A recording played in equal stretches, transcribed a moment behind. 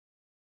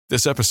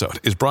This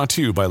episode is brought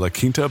to you by La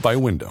Quinta by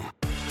Wyndham.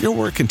 Your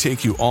work can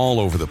take you all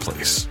over the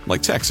place,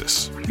 like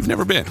Texas. You've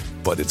never been,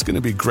 but it's going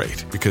to be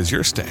great because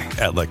you're staying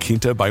at La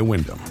Quinta by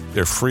Wyndham.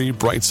 Their free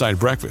Bright Side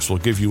breakfast will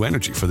give you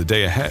energy for the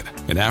day ahead.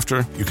 And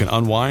after, you can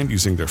unwind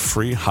using their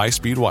free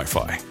high-speed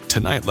Wi-Fi.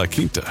 Tonight, La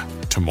Quinta.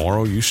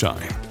 Tomorrow, you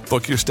shine.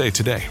 Book your stay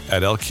today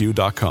at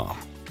lq.com.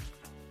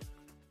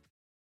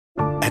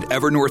 At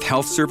Evernorth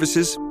Health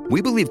Services,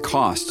 we believe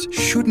costs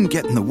shouldn't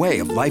get in the way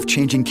of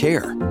life-changing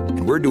care.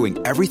 And we're doing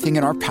everything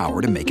in our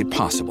power to make it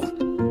possible.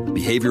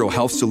 Behavioral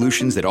health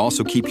solutions that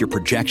also keep your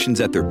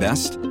projections at their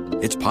best?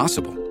 It's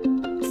possible.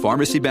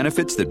 Pharmacy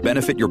benefits that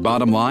benefit your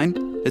bottom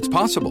line? It's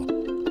possible.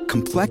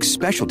 Complex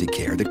specialty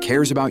care that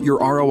cares about your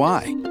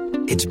ROI?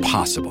 It's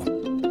possible.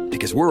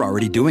 Because we're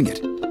already doing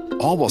it.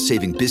 All while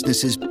saving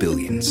businesses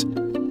billions.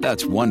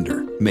 That's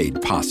Wonder made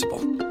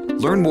possible.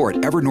 Learn more at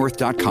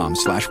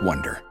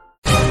evernorth.com/wonder.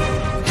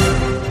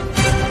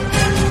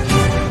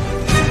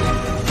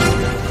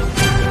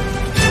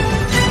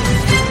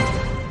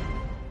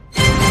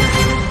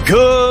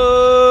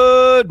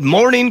 Good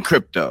morning,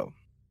 crypto.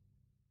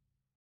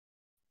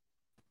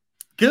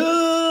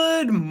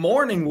 Good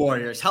morning,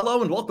 Warriors.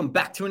 Hello, and welcome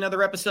back to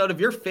another episode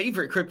of your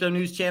favorite crypto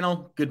news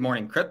channel, Good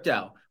Morning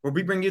Crypto, where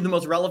we bring you the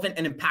most relevant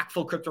and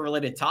impactful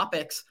crypto-related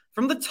topics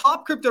from the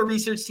top crypto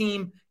research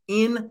team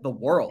in the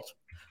world.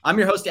 I'm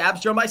your host,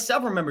 Abs, joined by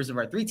several members of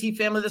our 3T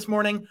family this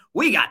morning.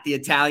 We got the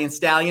Italian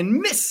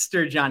stallion,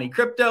 Mr. Johnny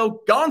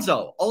Crypto,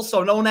 Gonzo,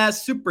 also known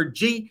as Super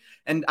G,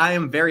 and I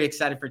am very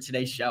excited for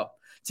today's show.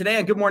 Today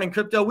on Good Morning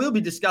Crypto, we'll be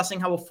discussing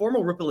how a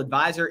former Ripple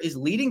advisor is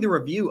leading the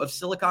review of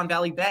Silicon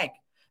Valley Bank,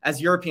 as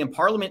European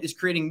Parliament is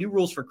creating new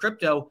rules for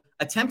crypto,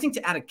 attempting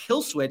to add a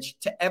kill switch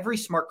to every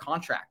smart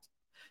contract.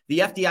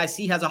 The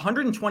FDIC has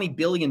 $120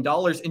 billion,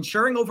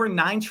 insuring over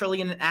 $9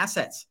 trillion in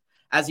assets,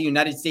 as the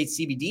United States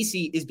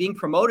Cbdc is being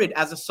promoted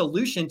as a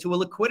solution to a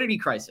liquidity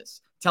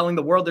crisis, telling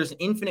the world there's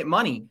infinite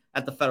money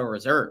at the Federal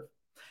Reserve.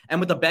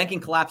 And with the banking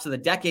collapse of the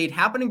decade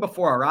happening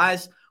before our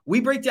eyes, we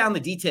break down the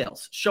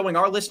details, showing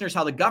our listeners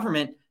how the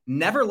government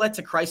never lets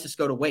a crisis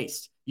go to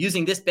waste,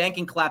 using this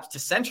banking collapse to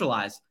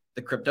centralize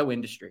the crypto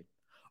industry.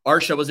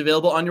 Our show is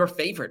available on your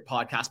favorite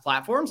podcast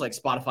platforms like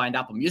Spotify and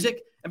Apple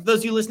Music. And for those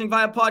of you listening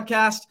via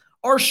podcast,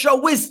 our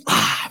show is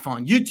live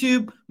on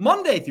YouTube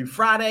Monday through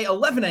Friday,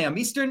 11 a.m.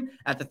 Eastern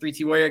at the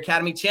 3T Warrior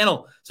Academy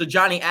channel. So,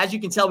 Johnny, as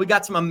you can tell, we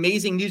got some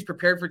amazing news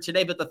prepared for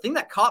today. But the thing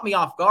that caught me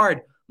off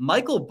guard,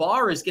 Michael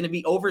Barr is going to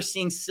be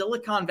overseeing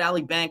Silicon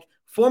Valley Bank,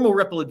 former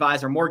Ripple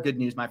advisor. More good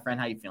news, my friend.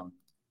 How you feeling?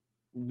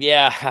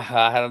 Yeah,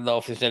 I don't know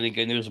if there's any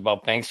good news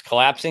about banks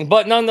collapsing,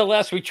 but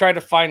nonetheless, we try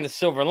to find the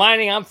silver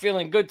lining. I'm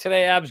feeling good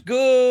today, Abs.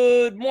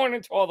 Good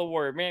morning to all the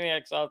Warrior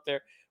Maniacs out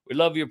there. We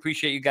love you.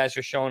 Appreciate you guys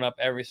for showing up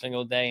every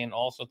single day. And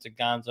also to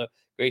Gonzo.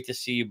 Great to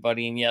see you,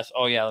 buddy. And yes,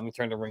 let me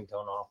turn the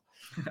ringtone off.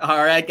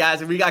 All right,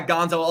 guys. We got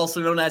Gonzo,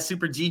 also known as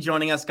Super G,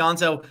 joining us.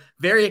 Gonzo,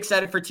 very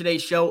excited for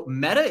today's show.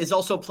 Meta is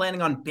also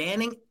planning on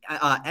banning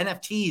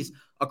NFTs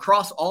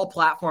across all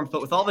platforms.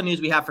 But with all the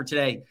news we have for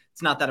today,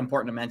 it's not that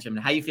important to mention.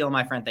 How you feeling,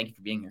 my friend? Thank you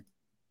for being here.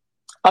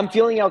 I'm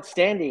feeling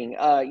outstanding.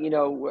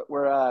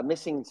 We're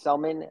missing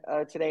Selman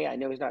today. I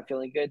know he's not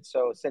feeling good,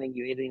 so sending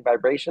you healing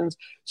vibrations.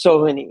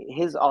 So in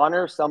his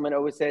honor, Selman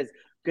always says,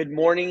 good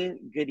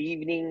morning, good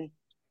evening,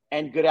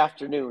 and good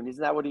afternoon.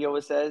 Isn't that what he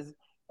always says?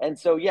 And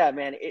so, yeah,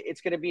 man, it's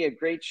going to be a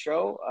great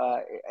show.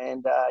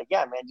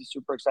 Just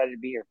super excited to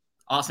be here.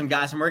 Awesome,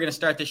 guys. And we're going to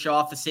start the show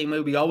off the same way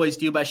we always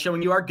do by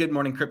showing you our Good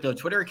Morning Crypto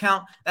Twitter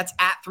account. That's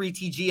at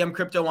 3TGM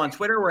Crypto on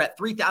Twitter. We're at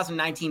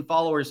 3,019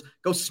 followers.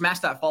 Go smash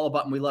that follow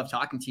button. We love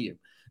talking to you.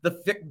 The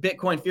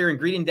Bitcoin Fear and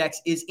Greed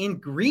Index is in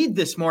greed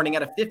this morning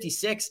at a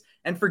 56,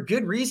 and for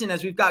good reason,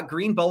 as we've got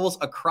green bubbles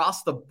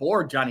across the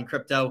board, Johnny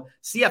Crypto.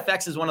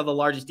 CFX is one of the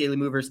largest daily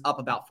movers, up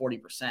about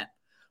 40%.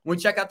 When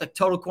we check out the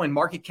total coin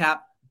market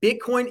cap,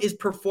 Bitcoin is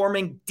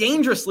performing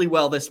dangerously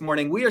well this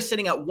morning. We are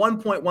sitting at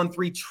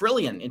 1.13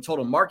 trillion in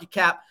total market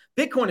cap.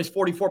 Bitcoin is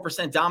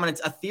 44%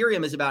 dominance.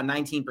 Ethereum is about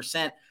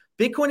 19%.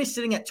 Bitcoin is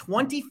sitting at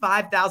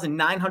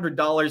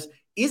 $25,900.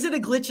 Is it a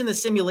glitch in the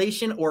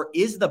simulation, or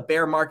is the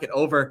bear market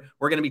over?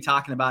 We're going to be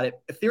talking about it.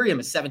 Ethereum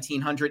is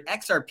 1,700.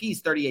 XRP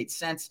is 38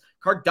 cents.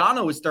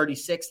 Cardano is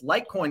 36.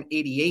 Litecoin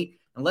 88.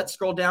 And let's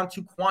scroll down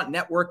to Quant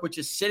Network, which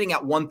is sitting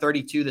at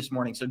 132 this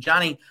morning. So,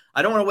 Johnny,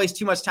 I don't want to waste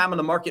too much time on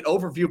the market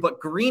overview, but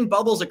green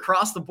bubbles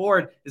across the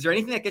board. Is there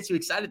anything that gets you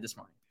excited this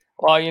morning?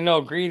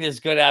 Well, greed is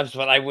good, Abs,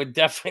 but I would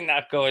definitely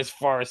not go as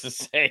far as to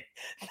say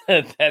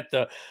that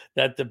the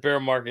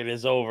bear market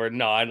is over.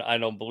 No, I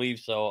don't believe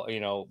so.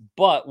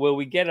 But will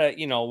we get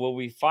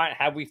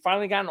have we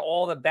finally gotten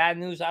all the bad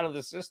news out of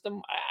the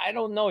system? I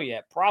don't know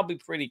yet. Probably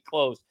pretty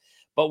close.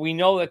 But we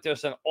know that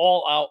there's an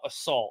all-out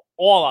assault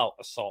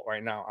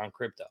right now on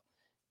crypto,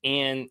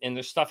 and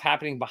there's stuff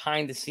happening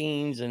behind the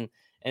scenes, and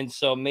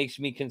so it makes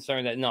me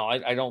concerned that no,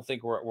 I don't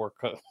think we're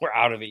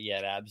out of it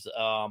yet, Abs.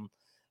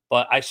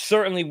 But I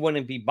certainly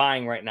wouldn't be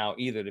buying right now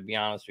either, to be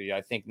honest with you.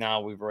 I think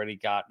now we've already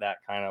got that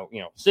kind of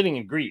sitting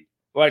in greed.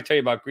 What I tell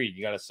you about greed,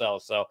 you got to sell.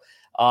 So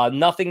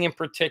nothing in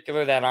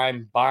particular that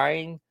I'm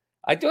buying.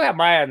 I do have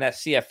my eye on that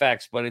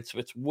CFX, but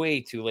it's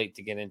way too late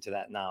to get into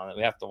that now.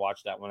 We have to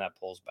watch that when that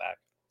pulls back.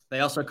 They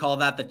also call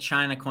that the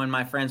China coin,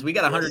 my friends. We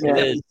got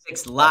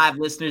 176 live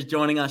listeners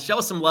joining us. Show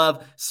us some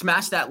love.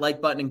 Smash that like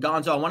button. And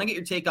Gonzo, I want to get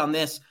your take on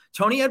this.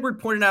 Tony Edward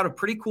pointed out a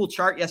pretty cool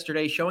chart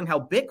yesterday showing how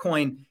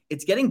Bitcoin,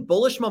 it's getting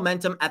bullish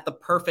momentum at the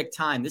perfect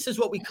time. This is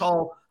what we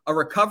call a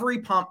recovery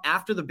pump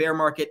after the bear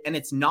market. And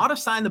it's not a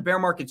sign the bear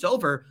market's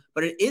over,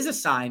 but it is a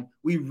sign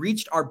we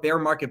reached our bear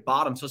market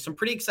bottom. So some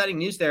pretty exciting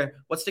news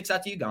there. What sticks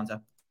out to you,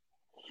 Gonzo?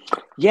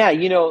 Yeah,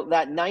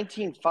 that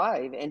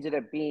 19.5 ended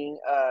up being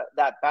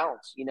that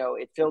bounce.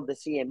 It filled the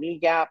CME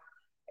gap.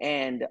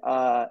 And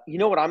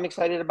what I'm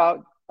excited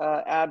about,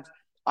 Abs?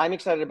 I'm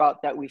excited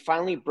about that we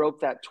finally broke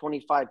that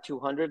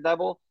 25,200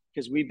 level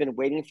because we've been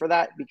waiting for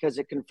that because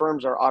it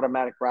confirms our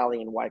automatic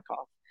rally in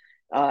Wyckoff.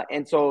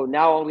 And so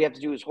now all we have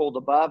to do is hold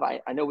above.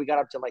 I know we got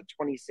up to like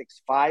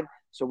 26.5,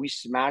 so we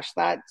smashed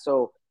that.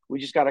 So we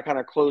just got to kind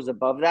of close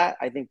above that.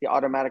 I think the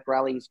automatic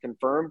rally is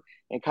confirmed,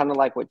 and kind of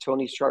like what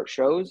Tony's chart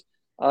shows.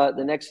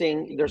 The next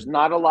thing, there's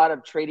not a lot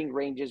of trading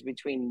ranges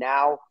between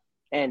now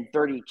and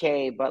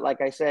 30K, but like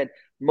I said,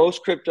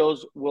 most cryptos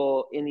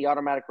will, in the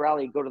automatic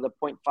rally, go to the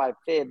 0.5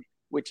 fib,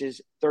 which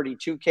is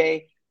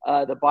 32K.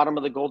 The bottom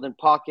of the golden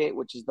pocket,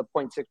 which is the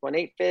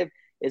 0.618 fib,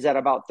 is at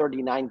about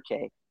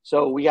 39K.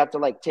 So we have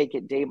to take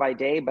it day by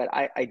day, but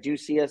I do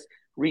see us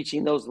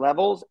reaching those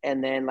levels.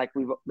 And then like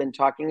we've been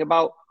talking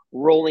about,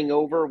 rolling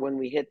over when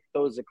we hit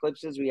those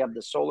eclipses. We have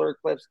the solar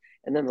eclipse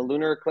and then the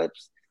lunar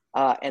eclipse.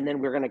 And then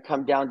we're going to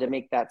come down to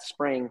make that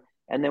spring.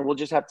 And then we'll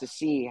just have to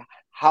see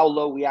how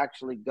low we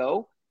actually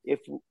go. If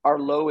our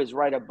low is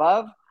right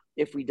above,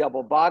 if we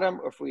double bottom,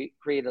 or if we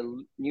create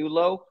a new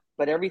low.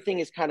 But everything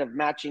is kind of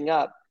matching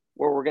up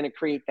where we're going to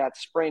create that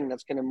spring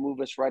that's going to move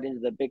us right into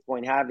the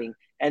Bitcoin halving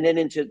and then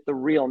into the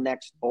real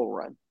next bull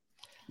run.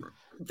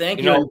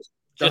 Thank you.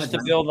 Just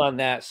to build on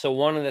that. So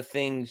one of the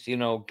things,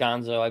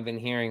 Gonzo, I've been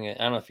hearing, I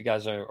don't know if you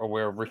guys are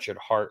aware of Richard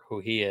Hart, who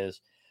he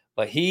is,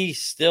 but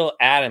he's still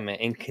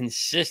adamant and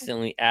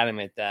consistently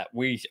adamant that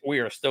we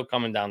are still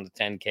coming down to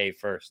 10K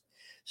first.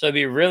 So it'd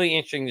be really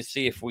interesting to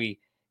see if we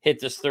hit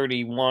this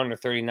 31 or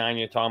 39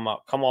 you're talking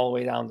about, come all the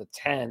way down to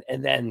 10,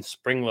 and then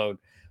spring load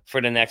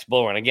for the next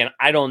bull run. Again,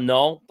 I don't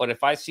know, but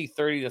if I see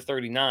 30 to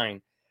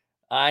 39,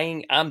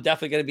 I'm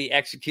definitely going to be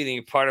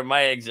executing part of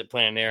my exit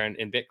plan there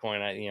in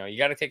Bitcoin. You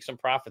got to take some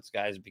profits,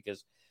 guys,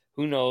 because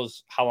who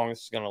knows how long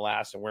this is going to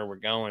last and where we're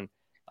going.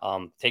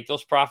 Take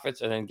those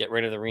profits and then get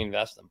ready to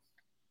reinvest them.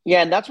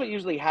 Yeah, and that's what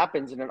usually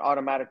happens in an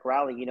automatic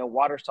rally.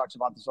 Waters talks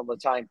about this all the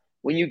time.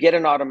 When you get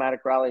an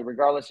automatic rally,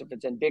 regardless if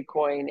it's in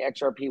Bitcoin,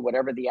 XRP,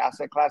 whatever the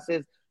asset class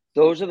is,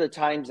 those are the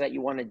times that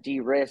you want to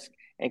de-risk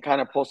and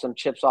kind of pull some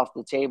chips off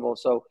the table.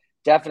 So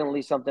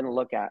definitely something to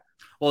look at.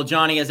 Well,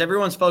 Johnny, as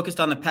everyone's focused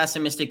on the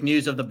pessimistic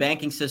news of the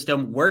banking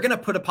system, we're going to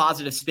put a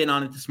positive spin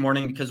on it this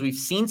morning because we've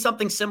seen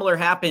something similar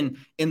happen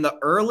in the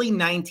early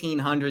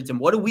 1900s. And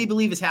what do we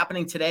believe is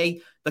happening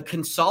today? The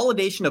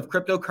consolidation of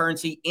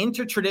cryptocurrency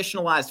into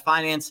traditionalized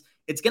finance.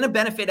 It's going to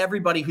benefit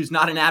everybody who's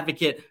not an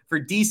advocate for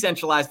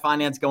decentralized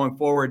finance going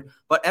forward.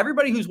 But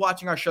everybody who's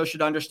watching our show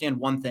should understand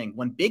one thing.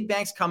 When big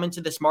banks come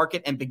into this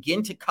market and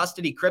begin to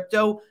custody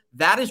crypto,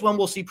 that is when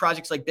we'll see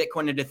projects like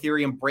Bitcoin and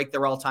Ethereum break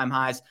their all-time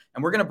highs.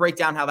 And we're going to break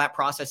down how that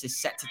process is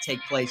set to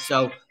take place.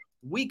 So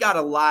we got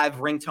a live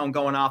ringtone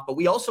going off, but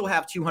we also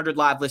have 200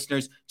 live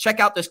listeners. Check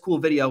out this cool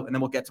video, and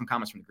then we'll get some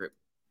comments from the group.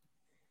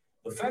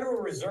 The Federal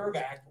Reserve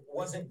Act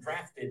wasn't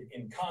drafted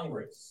in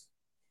Congress.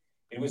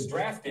 It was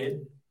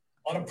drafted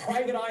on a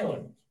private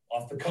island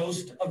off the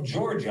coast of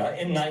Georgia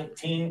in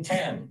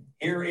 1910.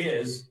 Here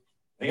is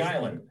the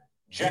island,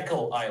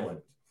 Jekyll Island.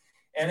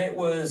 And it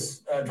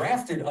was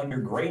drafted under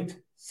great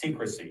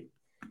secrecy.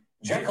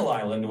 Jekyll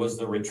Island was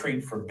the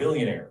retreat for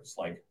billionaires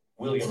like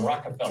William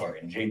Rockefeller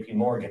and J.P.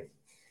 Morgan.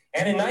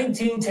 And in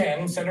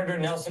 1910, Senator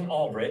Nelson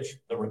Aldrich,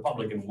 the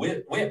Republican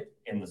whip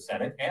in the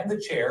Senate and the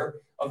chair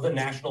of the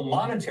National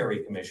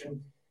Monetary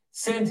Commission,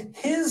 sent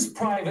his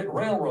private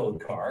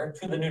railroad car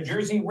to the New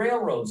Jersey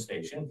Railroad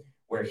Station,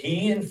 where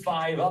he and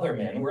 5 other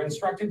men were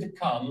instructed to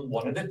come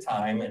one at a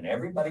time and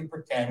everybody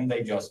pretend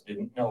they just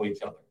didn't know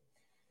each other.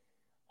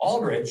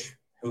 Aldrich,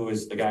 who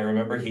is the guy,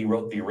 remember, he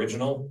wrote the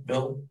original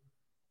bill.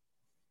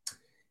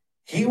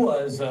 He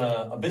was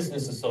a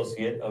business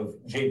associate of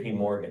J.P.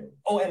 Morgan.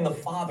 Oh, and the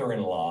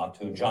father-in-law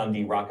to John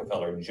D.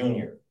 Rockefeller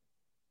Jr.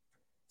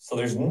 So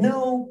there's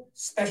no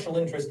special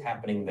interest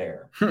happening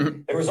there.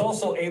 There was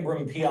also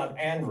Abram Piatt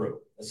Andrew,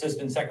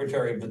 Assistant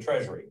Secretary of the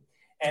Treasury,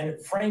 and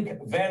Frank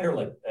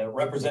Vanderlip,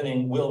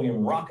 representing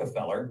William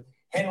Rockefeller,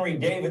 Henry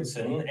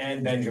Davidson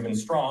and Benjamin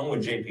Strong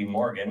with J.P.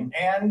 Morgan,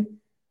 and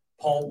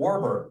Paul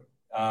Warburg.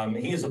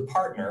 He was a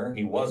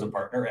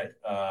partner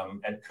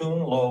at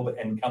Kuhn, Loeb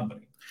and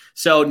Company.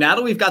 So now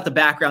that we've got the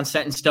background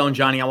set in stone,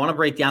 Johnny, I want to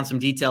break down some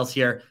details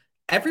here.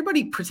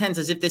 everybody pretends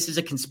as if this is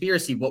a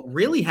conspiracy. What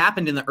really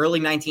happened in the early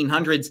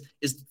 1900s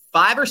is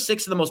 5 or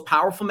 6 of the most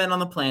powerful men on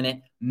the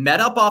planet met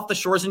up off the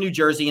shores of New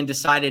Jersey and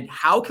decided,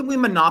 how can we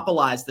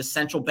monopolize the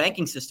central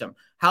banking system?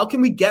 How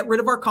can we get rid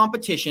of our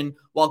competition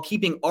while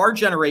keeping our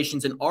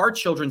generations and our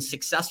children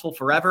successful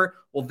forever?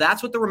 Well,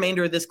 that's what the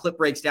remainder of this clip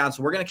breaks down.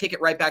 So we're going to kick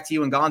it right back to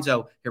you and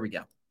Gonzo. Here we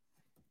go.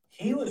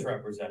 He was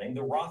representing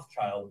the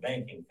Rothschild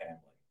banking family.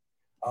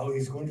 Oh,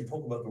 he's going to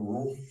talk about the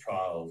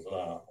Rothschilds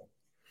now.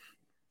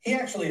 He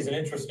actually is an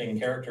interesting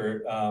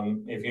character.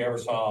 If you ever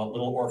saw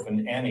Little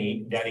Orphan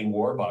Annie, Daddy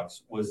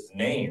Warbucks was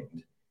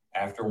named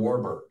after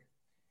Warburg.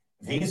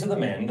 These are the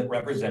men that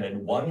represented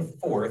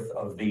 1/4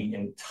 of the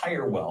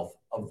entire wealth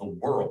of the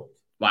world.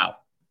 Wow.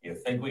 You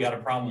think we got a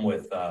problem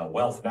with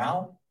wealth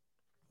now?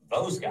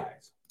 Those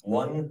guys,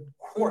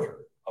 1/4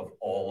 of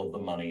all of the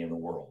money in the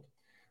world.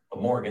 The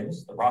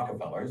Morgans, the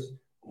Rockefellers,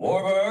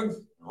 Warburgs,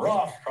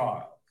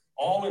 Rothschild,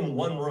 all in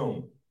one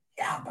room.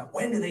 Yeah, but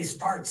when do they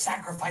start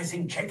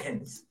sacrificing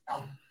chickens?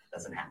 No,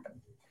 doesn't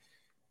happen.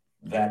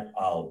 That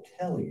I'll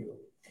tell you.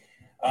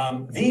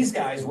 These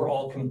guys were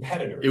all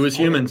competitors. It was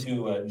humans.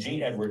 To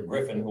G. Edward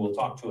Griffin, who we'll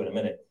talk to in a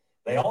minute.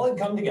 They all had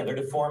come together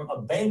to form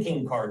a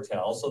banking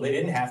cartel so they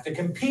didn't have to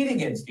compete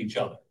against each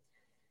other.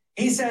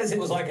 He says it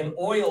was like an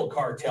oil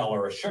cartel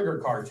or a sugar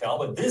cartel,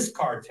 but this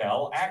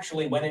cartel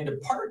actually went into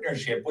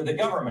partnership with the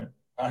government.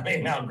 I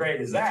mean, how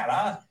great is that,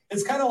 huh?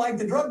 It's kind of like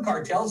the drug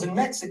cartels in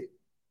Mexico.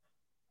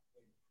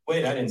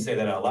 Wait, I didn't say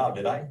that out loud,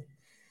 did I?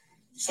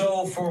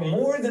 So for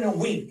more than a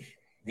week,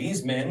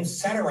 these men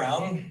sat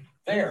around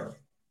there.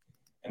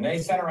 And they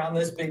sat around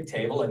this big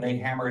table and they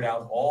hammered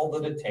out all the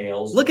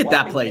details. Look at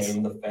that place.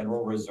 The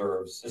Federal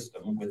Reserve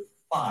System with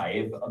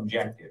 5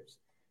 objectives.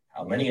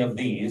 How many of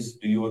these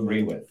do you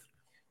agree with?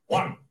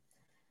 1,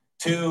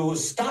 to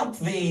stop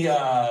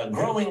the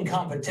growing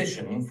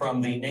competition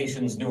from the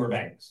nation's newer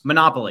banks.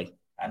 Monopoly.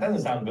 That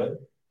doesn't sound good.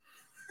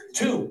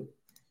 2,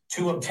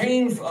 to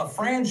obtain a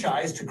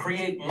franchise to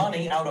create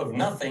money out of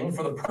nothing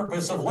for the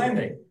purpose of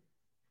lending.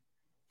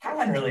 That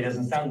one really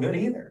doesn't sound good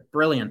either.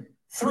 Brilliant.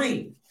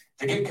 3,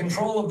 to get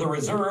control of the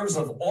reserves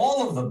of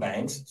all of the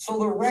banks so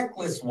the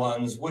reckless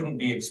ones wouldn't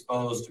be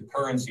exposed to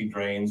currency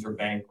drains or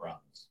bank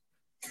runs.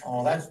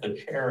 Oh, that's the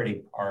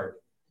charity part.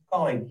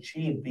 Calling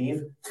cheap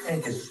beef.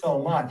 Thank you so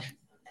much.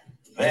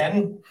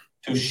 Then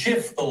to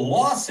shift the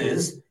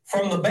losses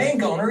from the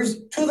bank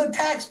owners to the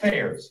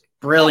taxpayers.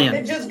 Brilliant.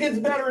 It just gets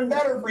better and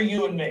better for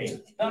you and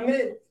me, doesn't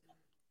it?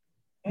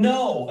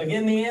 No.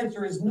 Again, the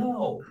answer is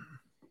no.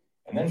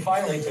 And then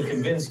finally, to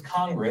convince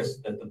Congress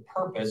that the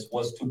purpose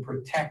was to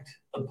protect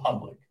the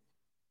public.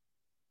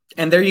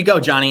 And there you go,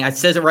 Johnny. It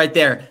says it right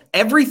there.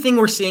 Everything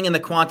we're seeing in the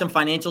quantum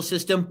financial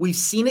system, we've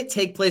seen it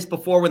take place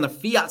before when the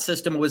fiat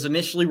system was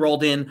initially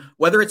rolled in,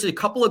 whether it's a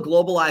couple of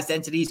globalized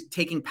entities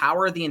taking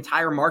power of the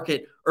entire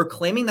market or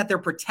claiming that they're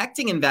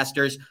protecting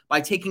investors by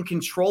taking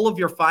control of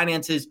your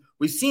finances.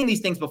 We've seen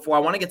these things before. I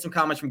want to get some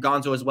comments from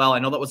Gonzo as well. I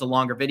know that was a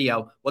longer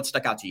video. What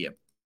stuck out to you?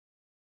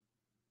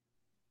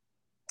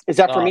 Is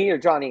that for me or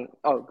Johnny?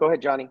 Oh, go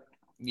ahead, Johnny.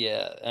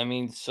 Yeah, I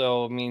mean,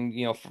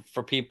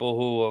 for people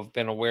who have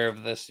been aware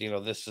of this,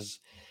 this has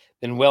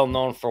been well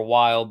known for a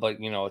while, but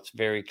it's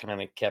very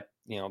kind of kept,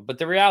 but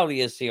the reality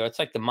is, it's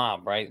like the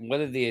mob, right? What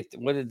did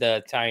the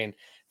Italian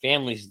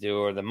families do,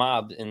 or the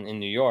mob in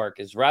New York,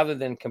 is rather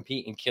than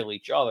compete and kill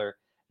each other,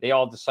 they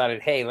all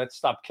decided, hey, let's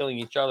stop killing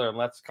each other and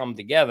let's come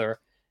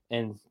together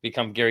and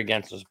become Gary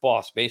Gensler's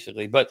boss,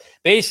 basically. But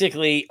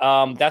basically,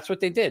 that's what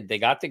they did. They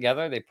got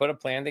together, they put a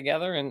plan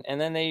together, and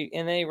then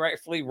they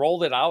rightfully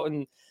rolled it out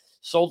and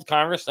sold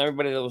Congress and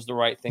everybody that was the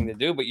right thing to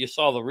do. But you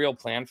saw the real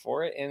plan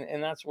for it,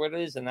 and that's what it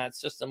is. And that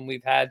system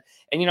we've had.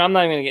 And I'm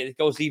not even going to it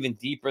goes even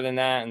deeper than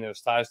that. And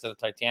there's ties to the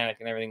Titanic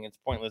and everything. It's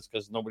pointless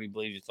because nobody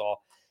believes it's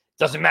all.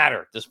 It doesn't matter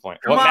at this point.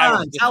 Come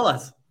on, tell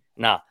us.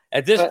 No,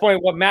 at this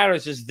point, what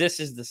matters is this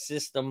is the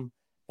system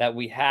that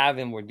we have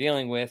and we're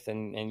dealing with,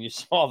 and you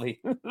saw the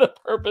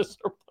purpose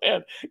or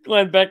plan.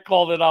 Glenn Beck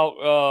called it out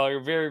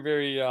very,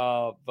 very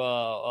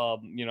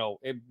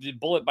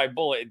bullet by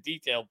bullet,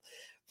 detailed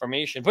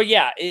information. But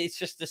yeah, it's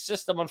just the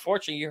system.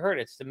 Unfortunately, you heard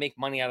it's to make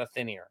money out of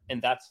thin air,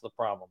 and that's the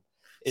problem.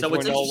 So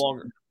we're no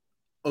longer.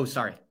 Oh,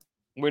 sorry.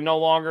 We no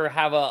longer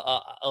have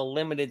a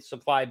limited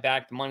supply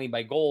backed money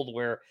by gold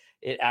where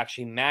it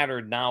actually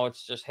mattered. Now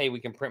it's just, hey, we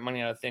can print money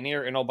out of thin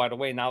air. And oh, by the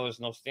way, now there's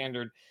no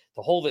standard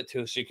to hold it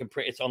to. So you can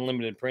print, it's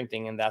unlimited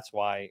printing. And that's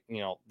why,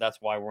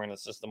 we're in a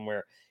system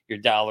where your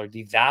dollar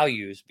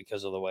devalues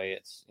because of the way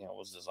it's,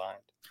 was designed.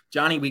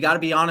 Johnny, we got to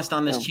be honest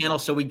on this channel.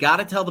 So we got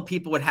to tell the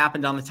people what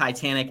happened on the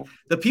Titanic.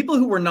 The people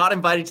who were not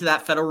invited to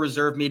that Federal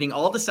Reserve meeting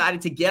all decided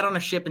to get on a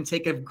ship and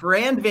take a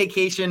grand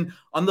vacation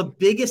on the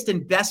biggest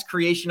and best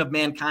creation of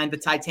mankind, the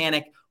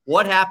Titanic.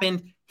 What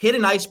happened? Hit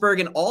an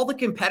iceberg, and all the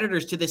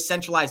competitors to this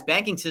centralized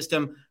banking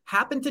system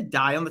happened to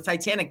die on the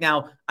Titanic.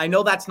 Now, I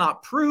know that's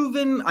not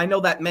proven. I know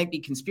that might be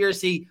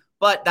conspiracy,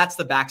 but that's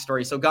the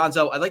backstory. So,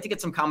 Gonzo, I'd like to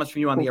get some comments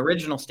from you on the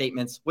original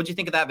statements. What'd you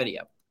think of that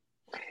video?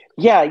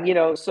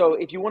 Yeah, so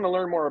if you want to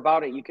learn more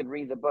about it, you can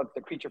read the book,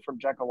 The Creature from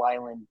Jekyll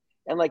Island.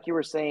 And like you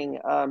were saying,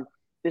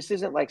 this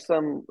isn't like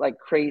some like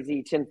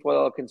crazy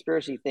tinfoil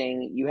conspiracy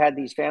thing. You had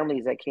these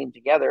families that came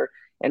together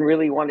and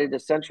really wanted to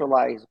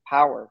centralize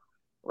power,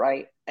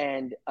 right?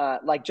 And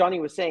like Johnny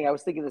was saying, I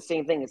was thinking the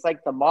same thing. It's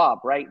like the mob,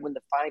 right? When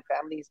the five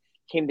families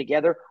came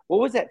together. What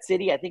was that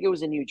city? I think it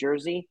was in New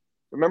Jersey.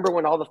 Remember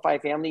when all the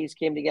five families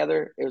came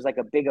together? It was like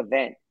a big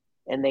event,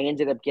 and they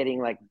ended up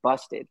getting like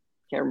busted.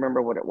 Can't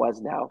remember what it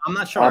was now. I'm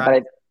not sure.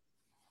 But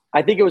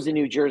I think it was in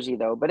New Jersey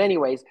though. But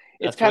anyways,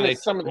 it's kind of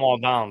some of them all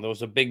down. There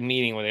was a big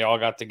meeting where they all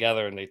got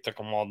together and they took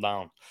them all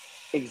down.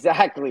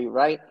 Exactly,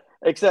 right.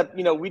 Except,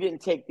 we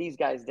didn't take these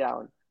guys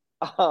down.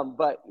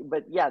 But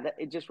yeah,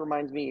 it just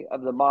reminds me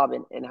of the mob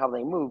and how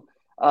they move.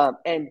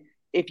 And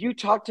if you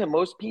talk to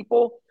most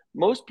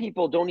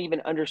people don't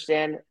even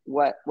understand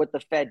what the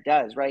Fed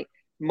does, right?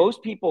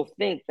 Most people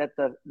think that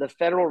the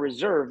Federal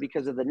Reserve,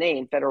 because of the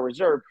name Federal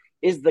Reserve,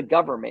 is the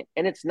government,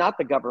 and it's not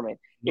the government.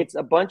 It's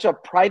a bunch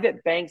of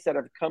private banks that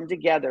have come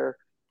together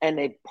and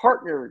they've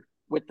partnered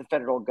with the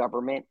federal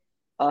government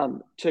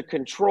to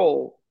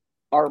control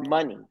our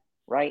money,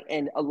 right?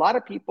 And a lot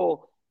of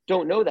people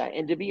don't know that.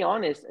 And to be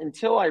honest,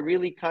 until I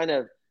really kind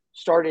of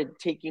started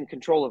taking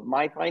control of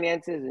my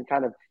finances and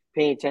kind of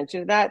paying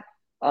attention to that,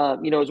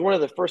 it was one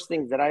of the first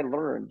things that I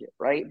learned,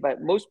 right?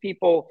 But most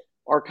people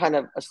are kind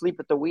of asleep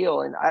at the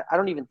wheel, and I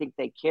don't even think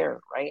they care,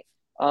 right?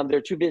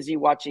 They're too busy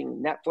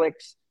watching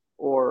Netflix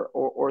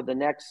or the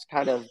next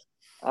kind of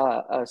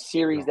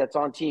series that's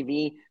on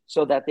TV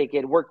so that they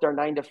could work their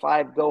 9 to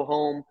 5, go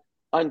home,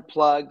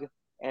 unplug,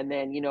 and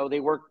then, they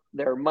work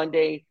their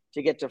Monday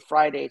to get to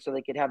Friday so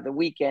they could have the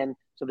weekend,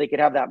 so they could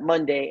have that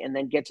Monday and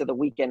then get to the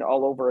weekend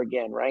all over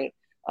again, right?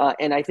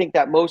 And I think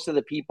that most of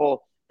the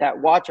people that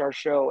watch our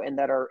show and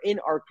that are in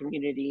our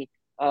community,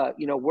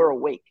 we're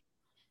awake.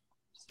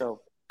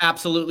 So.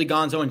 Absolutely,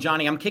 Gonzo and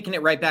Johnny. I'm kicking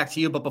it right back to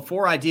you. But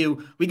before I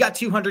do, we got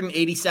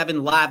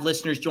 287 live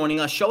listeners joining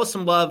us. Show us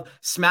some love.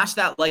 Smash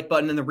that like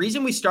button. And the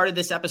reason we started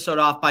this episode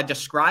off by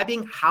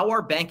describing how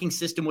our banking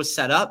system was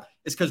set up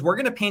is because we're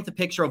going to paint the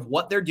picture of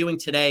what they're doing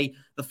today.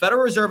 The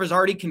Federal Reserve has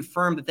already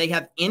confirmed that they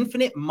have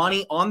infinite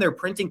money on their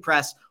printing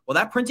press. Well,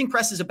 that printing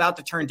press is about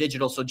to turn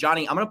digital. So,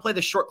 Johnny, I'm going to play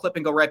the short clip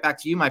and go right back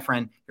to you, my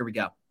friend. Here we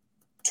go.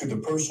 To the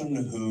person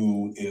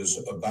who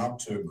is about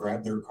to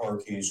grab their car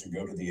keys and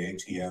go to the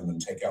ATM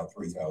and take out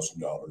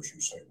 $3,000,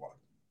 you say what?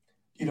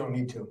 You don't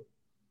need to.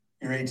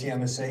 Your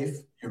ATM is safe.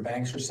 Your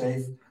banks are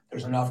safe.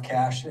 There's enough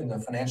cash in the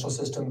financial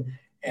system,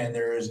 and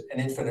there is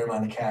an infinite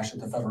amount of cash at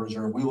the Federal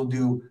Reserve. We will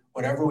do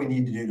whatever we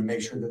need to do to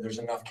make sure that there's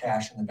enough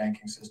cash in the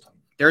banking system.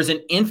 There's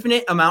an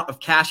infinite amount of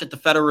cash at the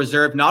Federal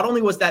Reserve. Not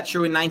only was that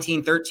true in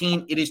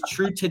 1913, it is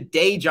true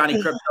today, Johnny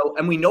Crypto.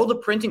 And we know the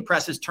printing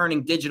press is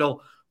turning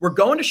digital. We're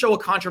going to show a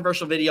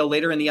controversial video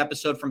later in the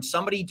episode from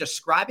somebody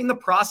describing the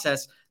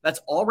process that's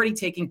already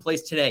taking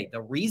place today.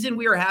 The reason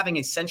we are having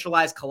a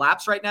centralized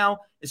collapse right now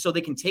is so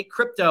they can take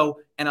crypto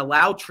and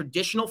allow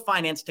traditional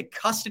finance to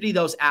custody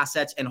those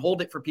assets and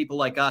hold it for people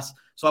like us.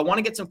 So I want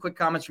to get some quick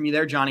comments from you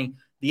there, Johnny.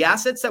 The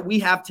assets that we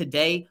have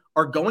today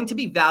are going to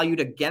be valued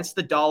against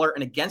the dollar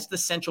and against the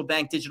central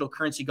bank digital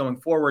currency going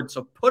forward.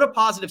 So put a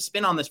positive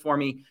spin on this for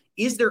me.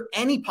 Is there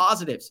any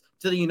positives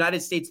to the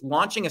United States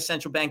launching a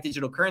central bank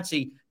digital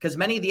currency? Because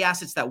many of the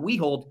assets that we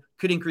hold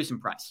could increase in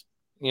price.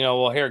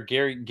 Well, here,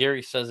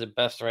 Gary says it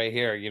best right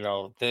here.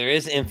 There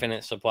is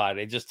infinite supply.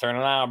 They just turn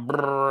it on.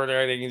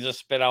 They can just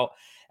spit out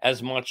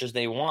as much as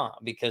they want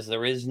because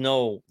there is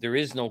no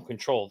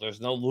control.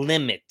 There's no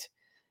limit.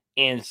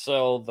 And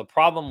so the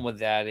problem with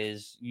that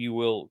is you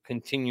will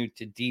continue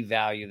to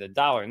devalue the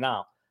dollar.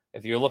 Now,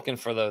 if you're looking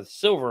for the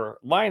silver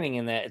lining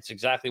in that, it's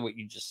exactly what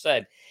you just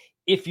said.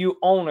 If you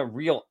own a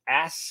real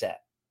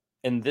asset,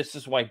 and this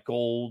is why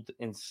gold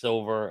and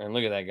silver, and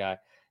look at that guy,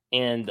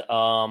 and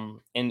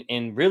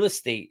real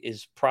estate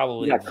is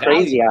probably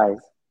crazy eyes.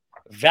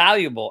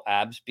 Valuable,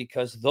 Abs,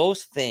 because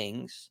those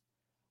things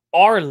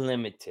are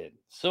limited.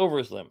 Silver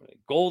is limited.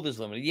 Gold is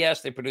limited.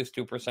 Yes, they produce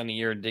 2% a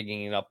year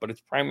digging it up, but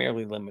it's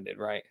primarily limited,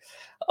 right?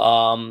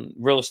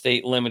 Real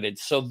estate limited.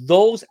 So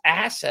those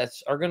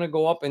assets are going to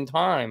go up in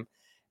time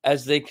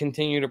as they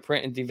continue to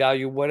print and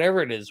devalue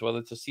whatever it is, whether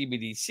it's a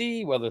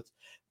CBDC, whether it's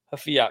a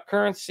fiat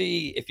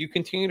currency. If you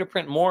continue to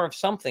print more of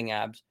something,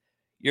 Abs,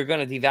 you're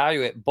going to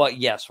devalue it. But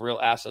yes, real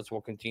assets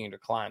will continue to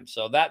climb.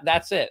 So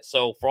that's it.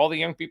 So for all the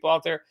young people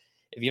out there,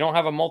 if you don't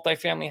have a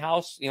multifamily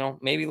house,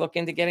 maybe look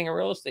into getting a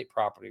real estate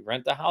property,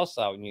 rent the house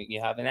out, and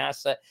you have an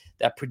asset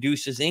that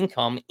produces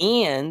income,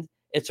 and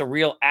it's a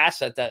real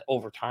asset that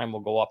over time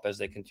will go up as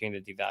they continue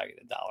to devalue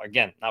the dollar.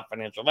 Again, not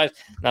financial advice,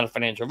 not a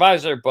financial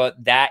advisor,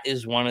 but that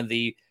is one of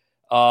the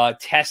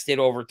tested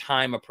over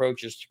time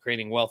approaches to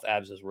creating wealth,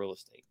 Abs, as real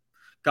estate.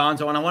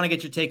 Gonzo, and I want to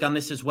get your take on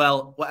this as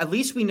well. Well, at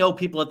least we know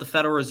people at the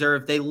Federal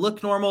Reserve, they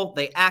look normal,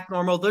 they act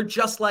normal, they're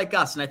just like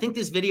us. And I think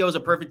this video is a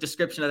perfect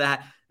description of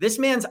that. This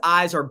man's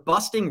eyes are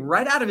busting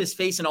right out of his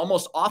face and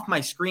almost off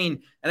my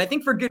screen. And I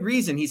think for good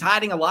reason. He's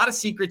hiding a lot of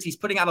secrets. He's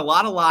putting out a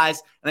lot of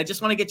lies. And I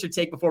just want to get your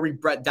take before we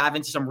dive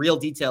into some real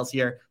details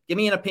here. Give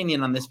me an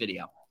opinion on this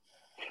video.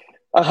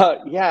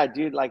 Yeah,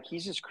 dude,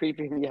 he's just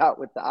creeping me out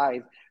with the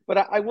eyes. But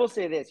I will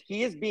say this.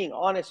 He is being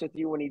honest with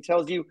you when he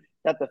tells you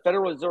that the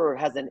Federal Reserve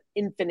has an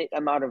infinite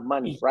amount of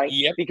money, right?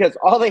 Yep. Because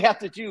all they have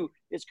to do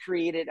is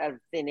create it out of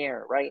thin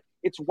air, right?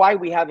 It's why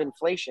we have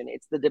inflation.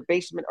 It's the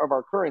debasement of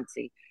our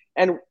currency.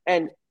 And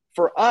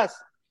for us,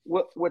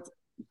 what's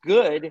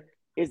good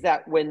is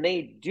that when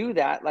they do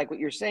that, like what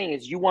you're saying,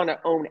 is you want to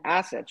own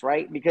assets,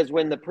 right? Because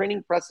when the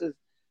printing presses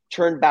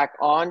turn back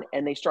on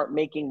and they start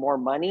making more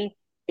money,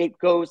 it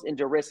goes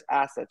into risk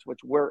assets, which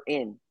we're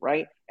in,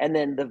 right? And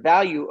then the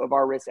value of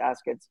our risk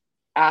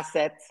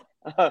assets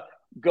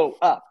go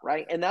up,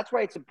 right? And that's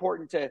why it's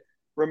important to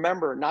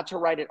remember not to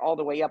write it all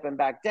the way up and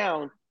back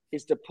down,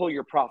 is to pull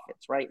your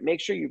profits, right? Make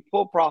sure you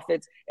pull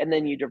profits and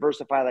then you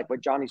diversify, like what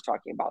Johnny's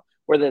talking about,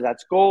 whether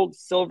that's gold,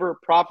 silver,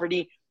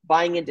 property,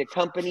 buying into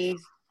companies,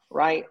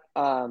 right?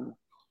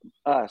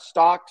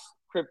 Stocks,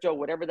 crypto,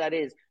 whatever that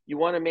is, you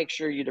want to make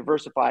sure you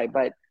diversify.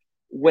 But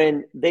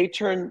when they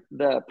turn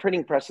the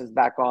printing presses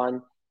back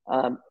on,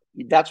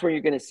 that's where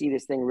you're going to see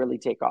this thing really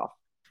take off.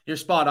 You're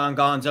spot on,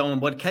 Gonzo.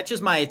 And what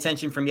catches my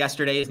attention from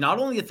yesterday is not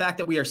only the fact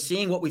that we are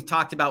seeing what we've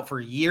talked about for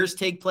years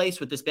take place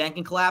with this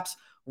banking collapse.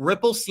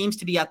 Ripple seems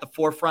to be at the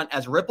forefront,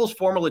 as Ripple's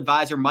former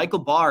advisor, Michael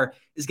Barr,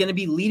 is going to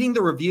be leading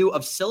the review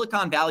of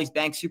Silicon Valley's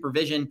bank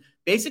supervision,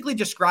 basically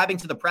describing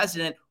to the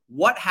president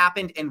what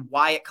happened and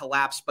why it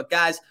collapsed. But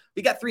guys,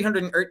 we got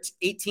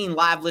 318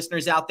 live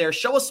listeners out there.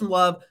 Show us some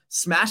love,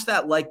 smash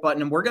that like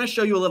button, and we're going to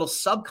show you a little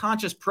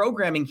subconscious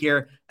programming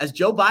here, as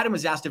Joe Biden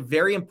was asked a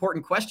very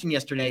important question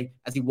yesterday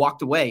as he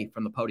walked away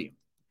from the podium.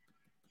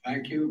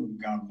 Thank you.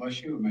 God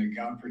bless you. May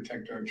God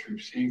protect our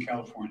troops. See you in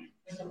California.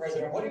 Mr.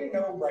 President, what do you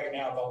know right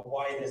now about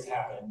why this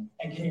happened?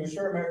 And can you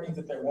assure Americans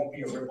that there won't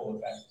be a ripple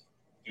effect?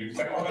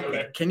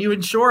 Can you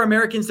ensure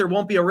Americans there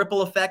won't be a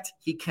ripple effect?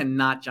 He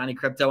cannot, Johnny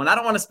Crypto. And I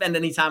don't want to spend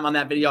any time on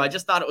that video. I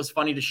just thought it was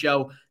funny to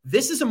show.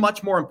 This is a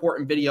much more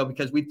important video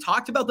because we've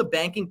talked about the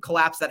banking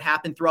collapse that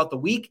happened throughout the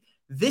week.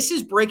 This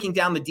is breaking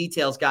down the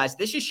details, guys.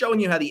 This is showing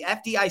you how the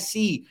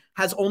FDIC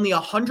has only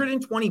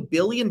 $120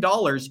 billion,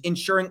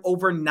 insuring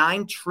over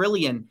 $9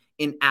 trillion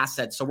in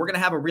assets. So we're going to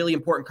have a really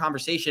important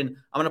conversation.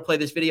 I'm going to play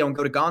this video and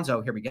go to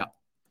Gonzo. Here we go.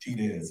 It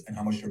is and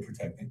how much they're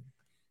protecting.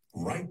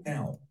 Right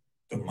now,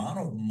 the amount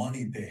of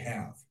money they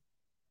have,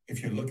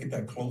 if you look at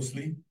that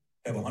closely,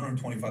 they have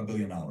 $125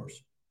 billion.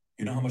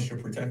 You know how much they're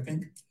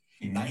protecting?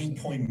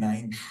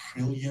 $9.9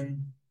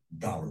 trillion.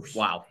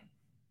 Wow.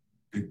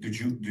 Did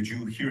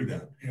you hear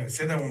that? Yeah,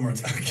 say that one more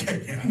time.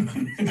 Okay, yeah.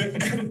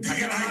 I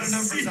got a lot of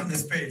numbers on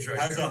this page, right?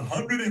 Has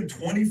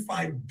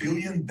 $125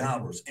 billion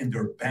in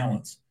their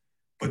balance,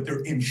 but their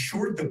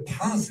insured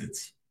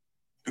deposits,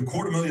 the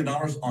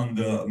 $250,000 on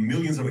the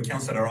millions of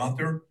accounts that are out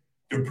there,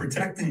 they're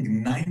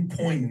protecting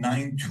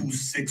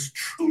 $9.926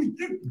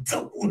 trillion.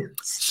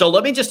 So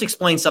let me just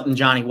explain something,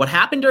 Johnny. What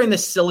happened during the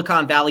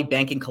Silicon Valley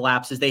banking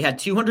collapse is they had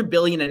 $200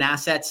 billion in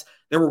assets.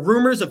 There were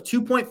rumors of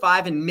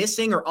 2.5 in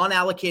missing or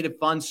unallocated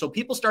funds. So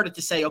people started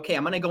to say, okay,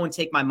 I'm going to go and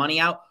take my money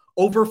out.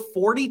 Over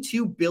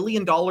 $42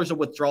 billion of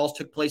withdrawals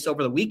took place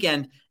over the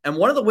weekend. And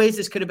one of the ways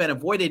this could have been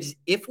avoided is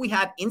if we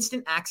had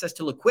instant access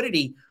to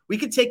liquidity, we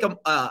could take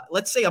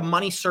let's say a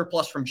money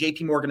surplus from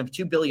JP Morgan of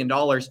 $2 billion,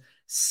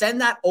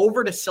 send that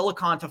over to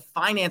Silicon to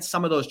finance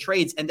some of those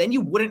trades, and then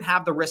you wouldn't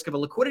have the risk of a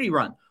liquidity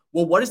run.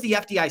 Well, what does the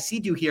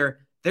FDIC do here?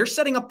 They're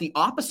setting up the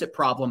opposite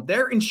problem.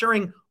 They're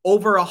insuring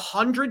over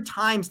 100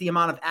 times the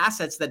amount of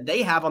assets that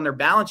they have on their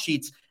balance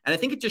sheets. And I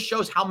think it just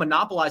shows how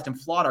monopolized and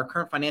flawed our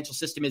current financial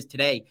system is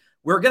today.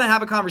 We're going to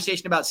have a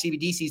conversation about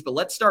CBDCs, but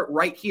let's start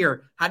right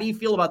here. How do you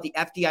feel about the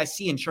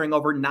FDIC insuring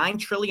over $9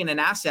 trillion in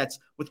assets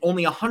with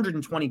only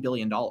 $120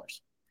 billion?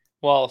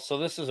 Well, so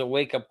this is a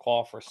wake-up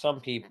call for some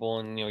people,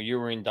 and you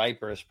were in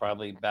diapers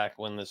probably back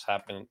when this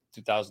happened in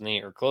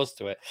 2008 or close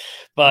to it.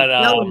 But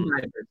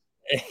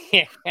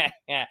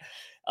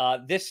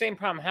this same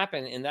problem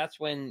happened, and that's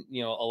when a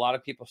lot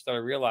of people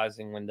started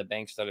realizing when the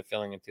banks started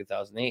failing in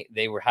 2008,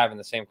 they were having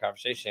the same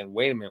conversation.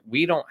 Wait a minute,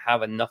 we don't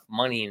have enough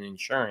money in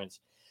insurance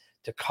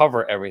to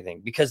cover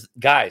everything, because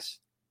guys,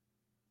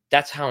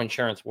 that's how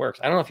insurance works.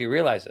 I don't know if you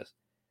realize this.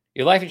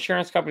 Your life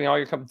insurance company, all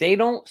your company, they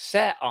don't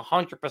set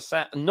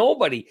 100%.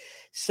 Nobody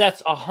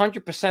sets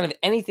 100% of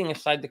anything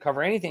aside to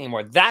cover anything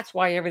anymore. That's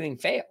why everything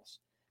fails,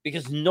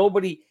 because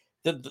nothing,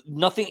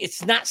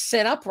 it's not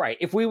set up right.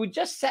 If we would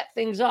just set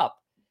things up,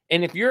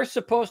 and if you're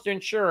supposed to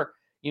insure,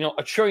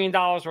 $1 trillion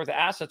worth of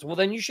assets, well,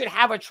 then you should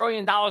have $1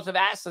 trillion of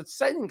assets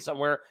sitting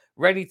somewhere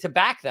ready to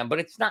back them. But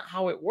it's not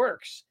how it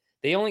works.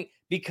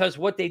 Because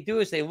what they do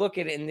is they look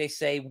at it and they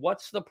say,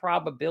 what's the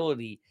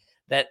probability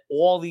that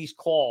all these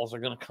calls are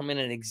going to come in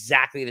at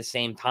exactly the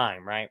same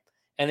time, right?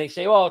 And they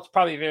say, well, it's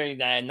probably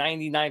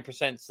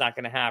 99% it's not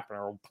going to happen,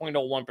 or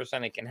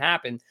 0.01% it can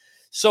happen.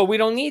 So we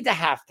don't need to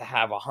have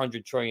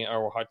 $100 trillion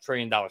or $1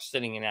 trillion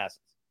sitting in assets.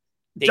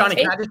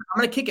 Johnny, I'm going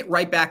to kick it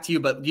right back to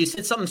you, but you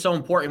said something so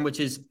important, which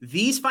is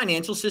these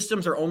financial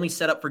systems are only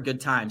set up for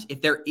good times.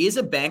 If there is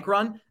a bank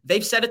run,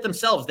 they've said it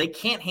themselves. They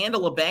can't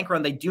handle a bank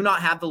run. They do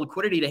not have the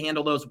liquidity to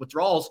handle those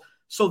withdrawals.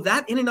 So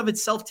that in and of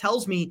itself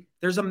tells me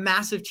there's a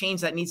massive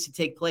change that needs to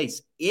take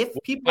place. If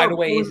people, by the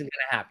way, isn't going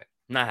to happen.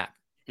 Not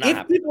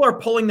happen. People are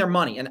pulling their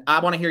money, and I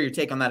want to hear your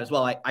take on that as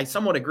well. I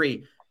somewhat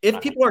agree. If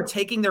people are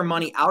taking their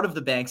money out of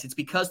the banks, it's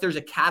because there's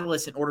a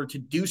catalyst in order to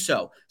do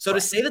so. So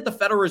to say that the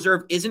Federal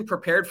Reserve isn't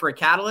prepared for a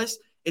catalyst,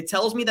 it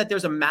tells me that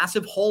there's a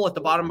massive hole at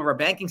the bottom of our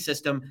banking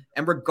system.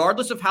 And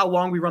regardless of how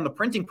long we run the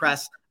printing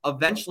press,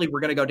 eventually we're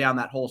going to go down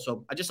that hole.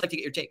 So I'd just like to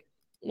get your take.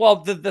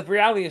 Well, the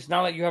reality is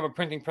now that you have a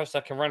printing press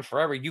that can run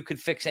forever, you could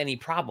fix any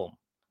problem.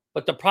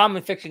 But the problem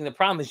in fixing the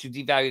problem is you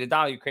devalue the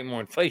dollar, you create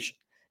more inflation.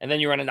 And then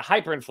you run into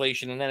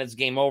hyperinflation, and then it's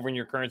game over, and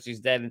your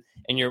currency's dead,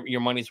 and your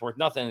money's worth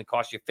nothing. And it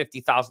costs you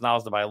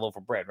 $50,000 to buy a loaf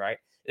of bread, right?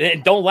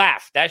 And don't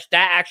laugh. That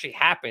actually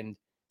happened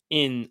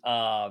in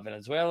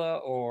Venezuela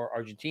or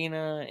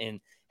Argentina,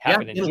 and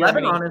happened in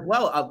Lebanon as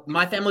well.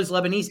 My family's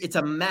Lebanese. It's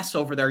a mess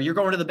over there. You're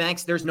going to the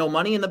banks. There's no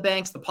money in the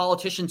banks. The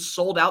politicians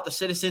sold out the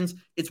citizens.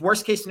 It's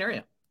worst case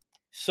scenario.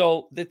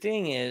 So the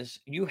thing is,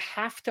 you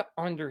have to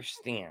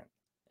understand,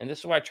 and this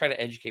is why I try to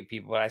educate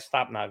people, but I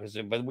stop now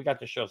but we got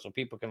the show so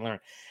people can learn.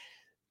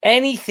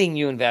 Anything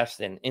you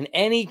invest in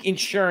any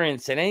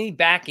insurance and any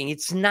backing,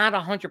 it's not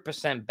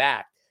 100%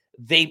 backed.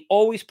 They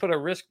always put a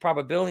risk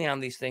probability on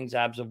these things,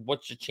 Abs, of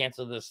what's the chance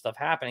of this stuff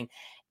happening.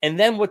 And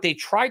then what they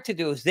try to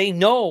do is they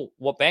know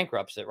what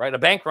bankrupts it, right? A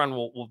bank run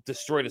will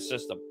destroy the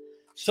system.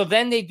 So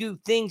then they do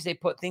things, they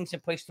put things in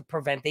place to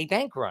prevent a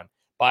bank run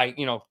by,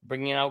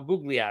 bringing out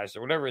googly eyes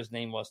or whatever his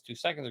name was 2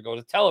 seconds ago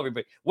to tell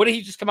everybody. What did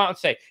he just come out and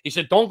say? He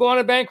said, don't go on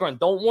a bank run.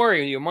 Don't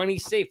worry. Your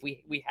money's safe.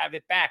 We have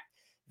it back.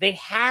 They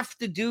have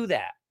to do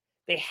that.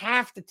 They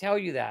have to tell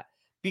you that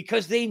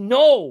because they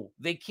know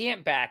they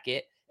can't back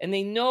it, and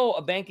they know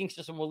a banking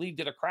system will lead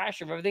to the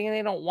crash of everything, and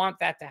they don't want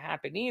that to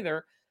happen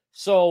either.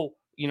 So,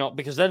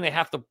 because then they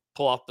have to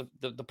pull out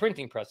the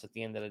printing press at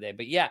the end of the day.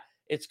 But yeah,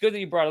 it's good that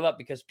you brought it up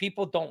because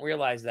people don't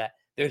realize that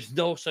there's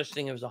no such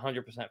thing as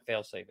 100%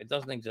 fail-safe. It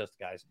doesn't exist,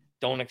 guys.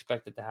 Don't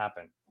expect it to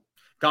happen.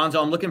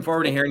 Gonzo, I'm looking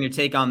forward to hearing your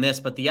take on this,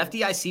 but the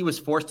FDIC was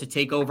forced to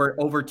take over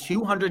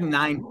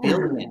 $209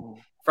 billion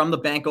from the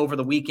bank over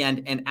the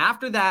weekend, and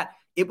after that,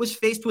 it was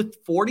faced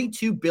with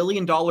 $42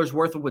 billion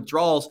worth of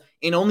withdrawals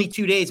in only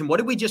 2 days. And what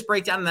did we just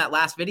break down in that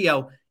last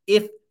video?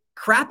 If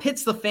crap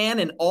hits the fan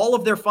and all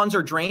of their funds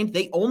are drained,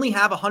 they only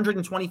have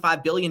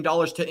 $125 billion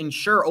to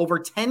insure over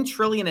 $10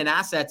 trillion in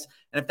assets.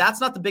 And if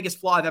that's not the biggest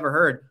flaw I've ever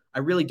heard, I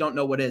really don't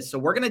know what is. So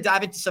we're going to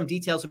dive into some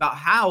details about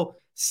how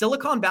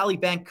Silicon Valley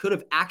Bank could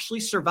have actually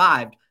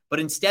survived,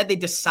 but instead they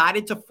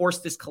decided to force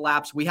this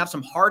collapse. We have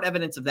some hard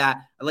evidence of that.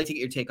 I'd like to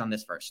get your take on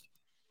this first.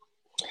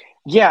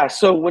 Yeah.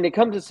 So when it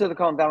comes to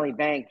Silicon Valley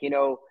Bank,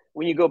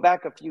 when you go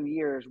back a few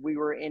years, we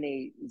were in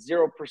a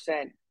 0%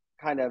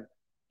 kind of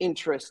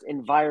interest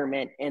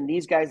environment, and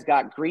these guys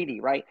got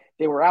greedy, right?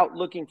 They were out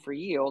looking for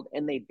yield,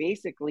 and they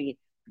basically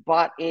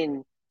bought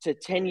into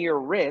 10-year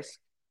risk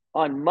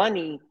on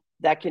money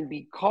that can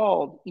be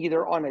called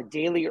either on a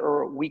daily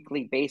or a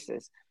weekly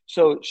basis.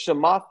 So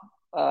Chamath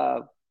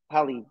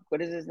Pali,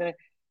 what is his name?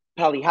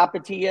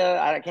 Palihapitiya,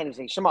 I can't even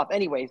say Chamath.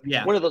 Anyways,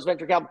 one of those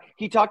venture capital.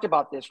 He talked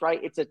about this, right?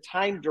 It's a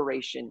time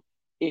duration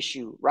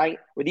issue, right?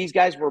 Where these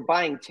guys were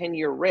buying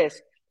 10-year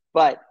risk,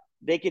 but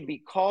they could be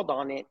called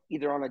on it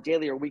either on a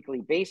daily or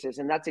weekly basis.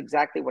 And that's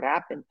exactly what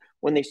happened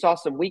when they saw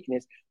some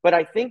weakness. But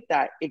I think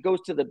that it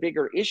goes to the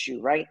bigger issue,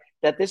 right?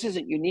 That this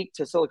isn't unique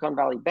to Silicon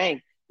Valley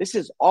Bank. This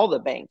is all the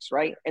banks,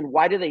 right? And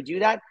why do they do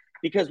that?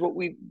 Because what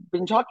we've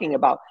been talking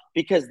about,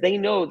 because they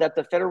know that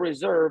the Federal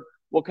Reserve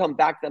will come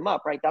back them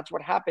up, right? That's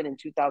what happened in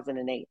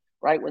 2008,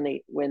 right? When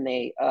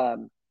they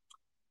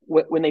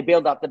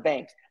bailed out the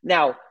banks.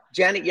 Now,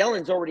 Janet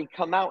Yellen's already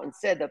come out and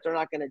said that they're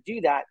not going to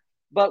do that,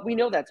 but we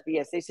know that's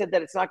BS. They said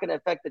that it's not going to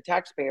affect the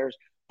taxpayers,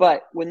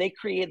 but when they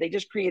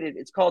just created,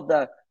 it's called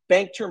the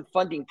Bank Term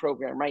Funding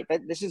Program, right?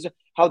 This is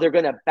how they're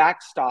going to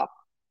backstop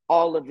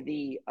all of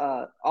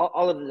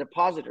the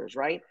depositors,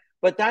 right?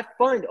 But that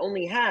fund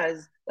only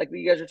has, like what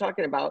you guys are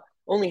talking about,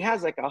 only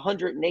has like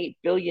 $108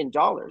 billion,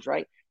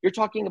 right? You're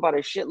talking about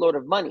a shitload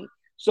of money.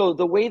 So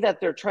the way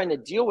that they're trying to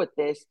deal with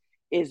this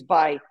is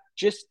by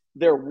just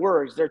their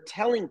words. They're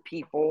telling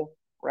people,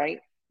 right,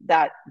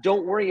 that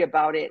don't worry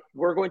about it.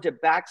 We're going to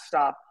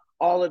backstop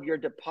all of your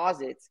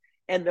deposits.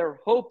 And they're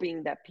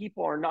hoping that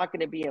people are not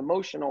going to be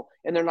emotional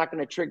and they're not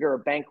going to trigger a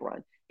bank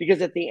run.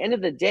 Because at the end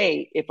of the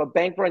day, if a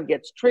bank run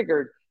gets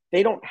triggered,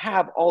 they don't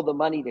have all the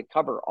money to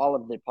cover all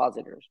of the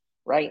depositors,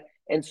 right?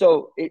 And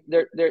so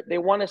they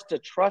want us to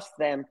trust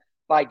them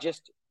by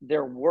just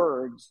their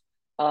words.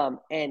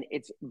 And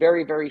it's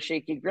very, very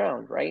shaky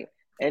ground, right?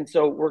 And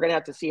so we're going to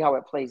have to see how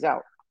it plays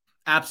out.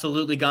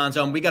 Absolutely,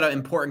 Gonzo. And we got an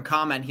important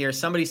comment here.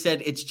 Somebody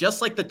said it's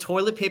just like the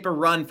toilet paper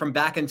run from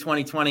back in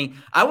 2020.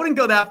 I wouldn't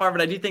go that far,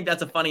 but I do think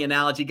that's a funny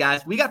analogy,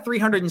 guys. We got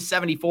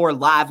 374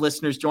 live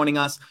listeners joining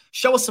us.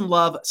 Show us some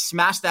love,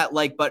 smash that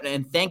like button,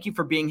 and thank you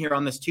for being here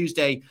on this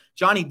Tuesday.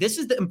 Johnny, this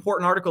is the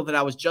important article that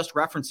I was just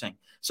referencing.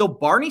 So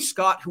Barney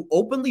Scott, who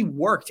openly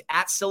worked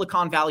at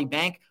Silicon Valley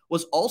Bank,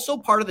 was also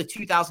part of the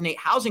 2008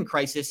 housing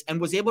crisis and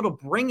was able to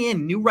bring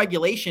in new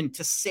regulation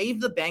to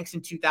save the banks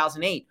in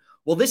 2008.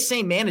 Well, this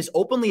same man is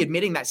openly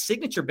admitting that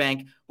Signature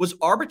Bank was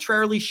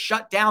arbitrarily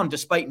shut down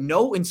despite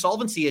no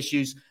insolvency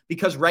issues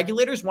because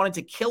regulators wanted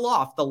to kill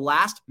off the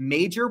last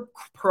major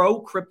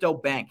pro-crypto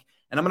bank.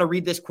 And I'm going to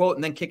read this quote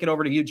and then kick it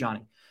over to you,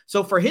 Johnny.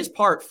 So for his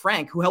part,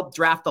 Frank, who helped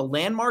draft the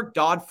landmark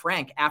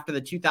Dodd-Frank after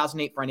the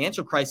 2008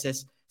 financial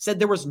crisis, said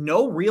there was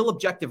no real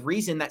objective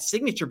reason that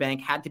Signature Bank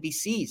had to be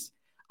seized.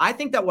 I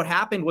think that what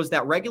happened was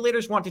that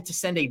regulators wanted to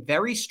send a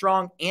very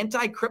strong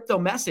anti-crypto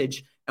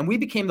message, and we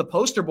became the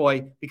poster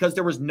boy because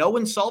there was no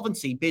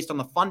insolvency based on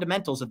the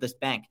fundamentals of this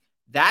bank.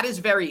 That is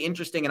very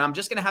interesting, and I'm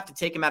just going to have to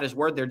take him at his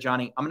word there,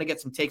 Johnny. I'm going to get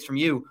some takes from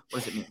you.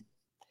 What does it mean?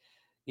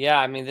 Yeah,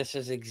 I mean, this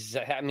is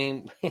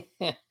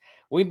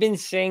we've been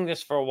saying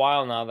this for a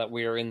while now that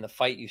we are in the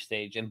fight you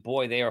stage, and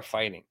boy, they are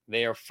fighting.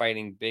 They are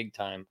fighting big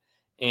time.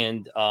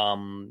 And,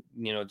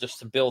 just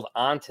to build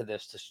onto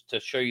this, to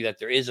show you that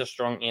there is a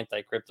strong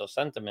anti-crypto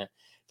sentiment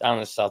down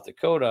in South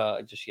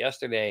Dakota, just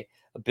yesterday,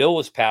 a bill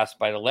was passed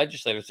by the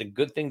legislators. It's a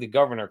good thing the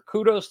governor,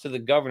 kudos to the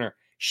governor.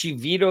 She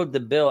vetoed the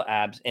bill,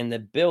 Abs, and the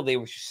bill, they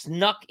were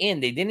snuck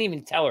in. They didn't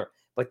even tell her,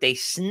 but they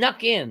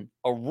snuck in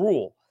a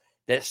rule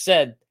that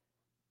said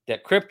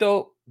that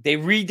they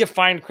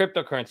redefined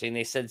cryptocurrency, and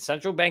they said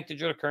central bank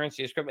digital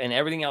currency is crypto, and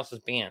everything else is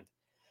banned.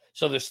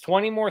 So there's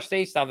 20 more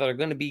states now that are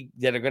going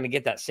to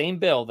get that same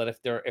bill, that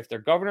if their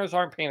governors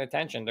aren't paying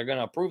attention, they're going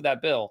to approve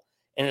that bill,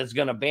 and it's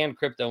going to ban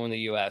crypto in the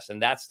U.S.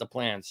 And that's the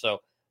plan. So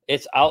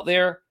it's out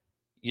there.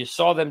 You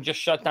saw them just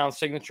shut down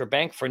Signature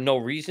Bank for no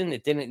reason.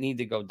 It didn't need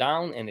to go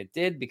down, and it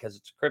did because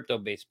it's a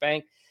crypto-based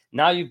bank.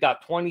 Now you've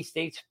got 20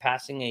 states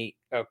passing a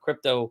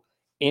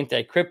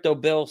anti-crypto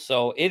bill.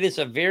 So it is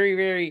a very,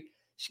 very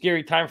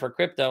scary time for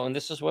crypto, and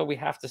this is what we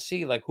have to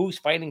see. Like, who's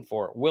fighting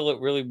for it? Will it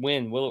really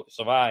win? Will it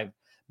survive?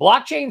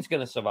 Blockchain's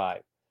going to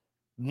survive,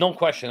 no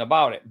question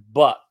about it.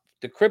 But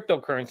the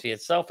cryptocurrency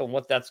itself and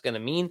what that's going to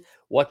mean,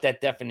 what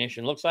that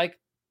definition looks like,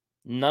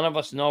 none of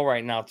us know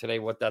right now today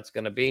what that's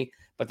going to be.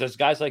 But there's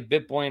guys like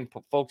BitBoy and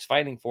folks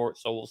fighting for it,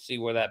 so we'll see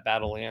where that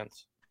battle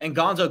lands. And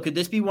Gonzo, could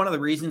this be one of the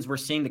reasons we're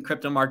seeing the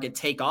crypto market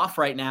take off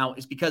right now?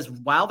 Is because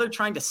while they're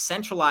trying to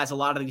centralize a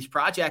lot of these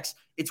projects,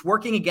 it's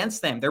working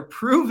against them. They're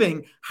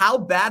proving how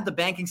bad the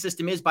banking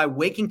system is by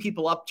waking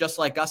people up just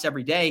like us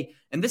every day.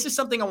 And this is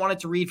something I wanted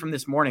to read from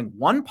this morning.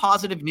 One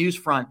positive news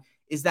front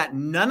is that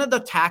none of the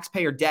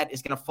taxpayer debt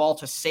is going to fall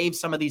to save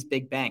some of these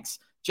big banks.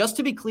 Just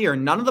to be clear,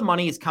 none of the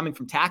money is coming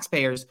from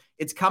taxpayers.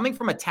 It's coming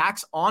from a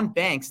tax on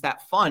banks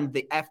that fund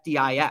the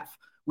FDIC.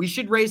 We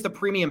should raise the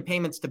premium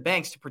payments to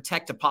banks to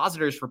protect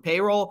depositors for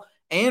payroll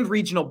and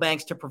regional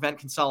banks to prevent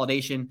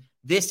consolidation.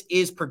 This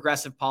is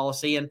progressive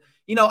policy. And,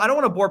 I don't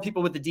want to bore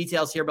people with the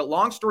details here, but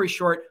long story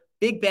short,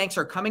 big banks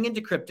are coming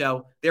into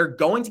crypto. They're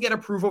going to get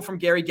approval from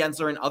Gary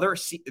Gensler and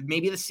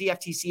maybe the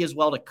CFTC as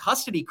well to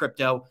custody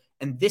crypto.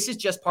 And this is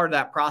just part of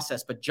that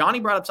process. But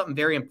Johnny brought up something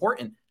very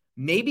important.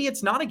 Maybe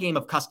it's not a game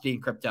of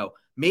custodying crypto.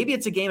 Maybe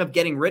it's a game of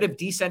getting rid of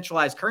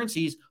decentralized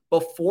currencies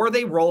before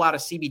they roll out a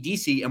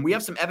CBDC. And we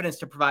have some evidence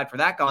to provide for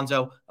that,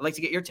 Gonzo. I'd like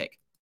to get your take.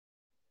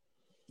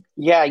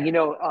 Yeah,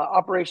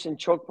 Operation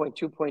Choke Point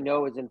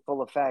 2.0 is in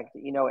full effect.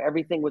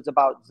 Everything was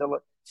about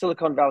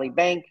Silicon Valley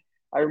Bank.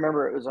 I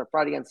remember it was on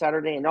Friday and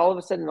Saturday, and all of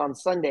a sudden on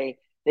Sunday,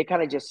 they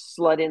kind of just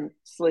slid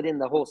in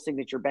the whole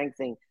Signature Bank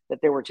thing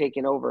that they were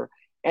taking over.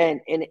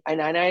 And I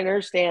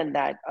understand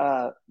that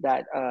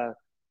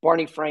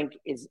Barney Frank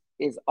is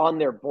on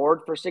their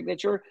board for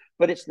Signature,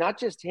 but it's not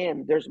just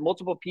him. There's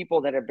multiple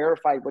people that have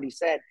verified what he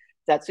said,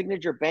 that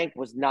Signature Bank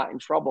was not in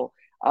trouble.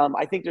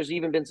 I think there's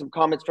even been some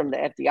comments from the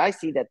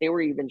FDIC that they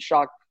were even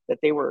shocked that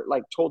they were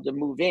told to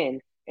move in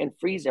and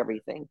freeze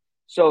everything.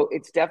 So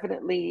it's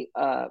definitely,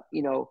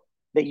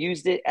 they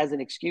used it as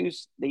an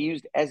excuse. They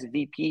used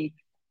SVB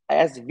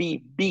as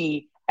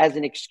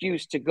an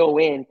excuse to go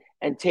in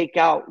and take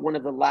out one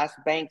of the last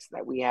banks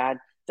that we had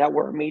that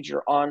were a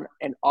major on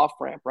and off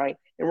ramp, right?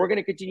 And we're going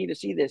to continue to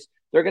see this.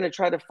 They're going to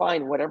try to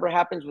find whatever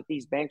happens with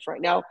these banks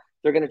right now.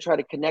 They're going to try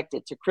to connect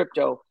it to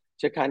crypto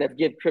to kind of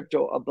give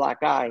crypto a black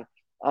eye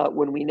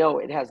when we know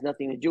it has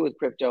nothing to do with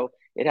crypto.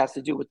 It has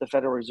to do with the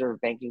Federal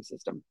Reserve banking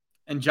system.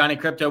 And Johnny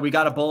Crypto, we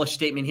got a bullish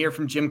statement here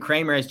from Jim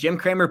Cramer. As Jim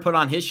Cramer put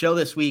on his show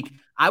this week,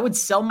 I would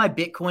sell my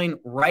Bitcoin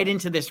right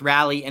into this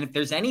rally. And if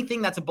there's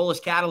anything that's a bullish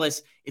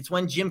catalyst, it's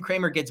when Jim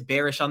Cramer gets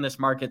bearish on this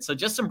market. So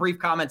just some brief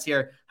comments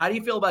here. How do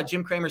you feel about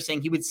Jim Cramer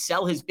saying he would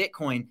sell his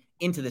Bitcoin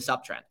into this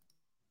uptrend?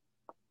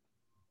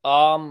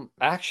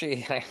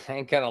 Actually, I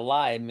ain't gonna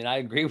lie. I mean, I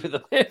agree with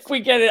him. If we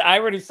get it, I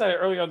already said it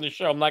earlier on the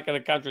show. I'm not going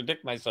to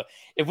contradict myself.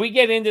 If we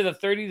get into the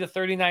 $30 to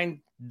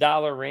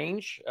 $39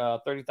 range,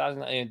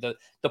 30,000, the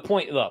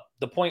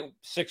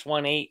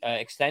 0.618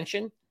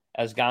 extension,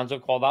 as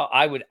Gonzo called out,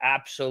 I would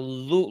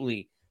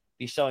absolutely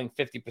be selling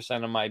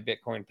 50% of my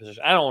Bitcoin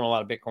position. I don't own a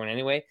lot of Bitcoin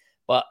anyway,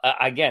 but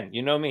again,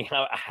 you know me,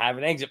 I have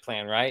an exit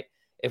plan, right?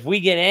 If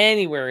we get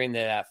anywhere into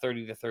that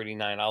 30 to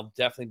 39, I'll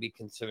definitely be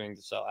considering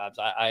to sell abs.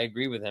 I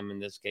agree with him in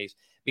this case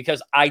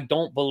because I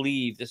don't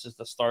believe this is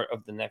the start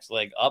of the next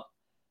leg up.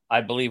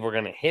 I believe we're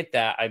going to hit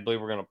that. I believe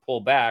we're going to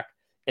pull back,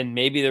 and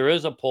maybe there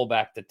is a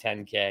pullback to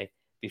 10K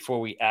before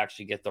we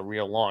actually get the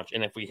real launch.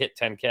 And if we hit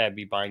 10K, I'd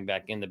be buying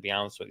back in, to be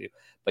honest with you.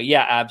 But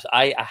yeah, abs,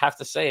 I have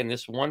to say in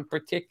this one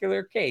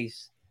particular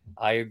case,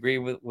 I agree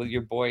with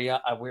your boy.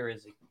 Where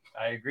is he?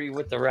 I agree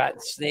with the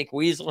rat, snake,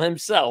 weasel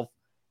himself,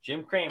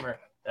 Jim Cramer,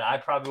 that I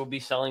probably will be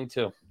selling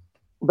too.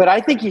 But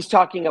I think he's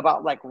talking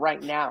about like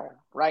right now,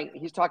 right?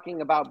 He's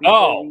talking about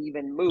before we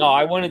even move. No,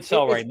 I wouldn't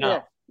sell right Yeah,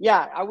 now.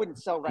 yeah, I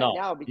wouldn't sell right No,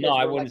 now no, because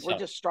I we're wouldn't we're sell.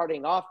 just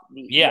starting off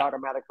the Yeah.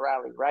 automatic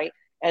rally, right?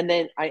 And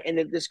then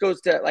this goes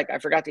to, like, I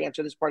forgot to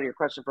answer this part of your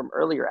question from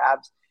earlier,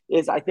 Abs,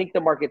 is I think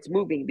the market's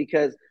moving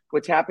because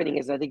what's happening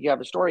is, I think you have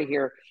a story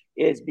here,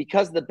 is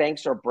because the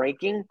banks are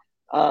breaking,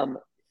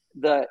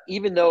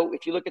 even though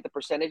if you look at the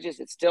percentages,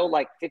 it's still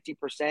like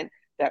 50%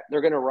 that they're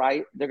going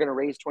to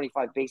raise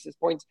 25 basis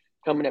points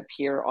coming up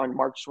here on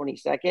March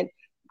 22nd.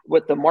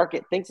 What the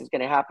market thinks is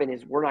going to happen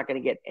is we're not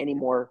going to get any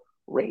more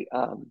rate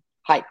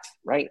hikes,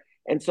 right?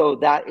 And so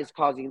that is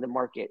causing the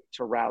market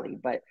to rally.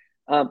 But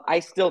I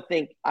still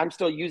think I'm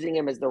still using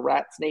him as the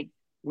rat, snake,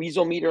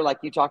 weasel meter, like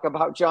you talk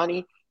about,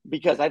 Johnny,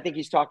 because I think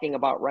he's talking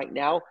about right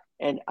now.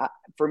 And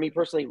for me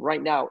personally,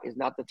 right now is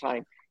not the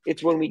time.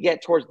 It's when we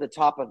get towards the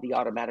top of the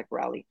automatic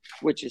rally,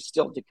 which is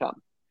still to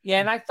come. Yeah,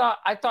 and I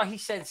thought he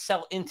said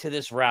sell into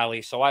this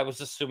rally, so I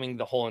was assuming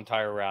the whole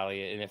entire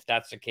rally. And if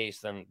that's the case,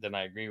 then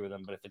I agree with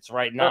him. But if it's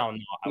right now,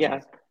 no.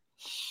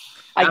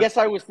 I guess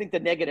I always think the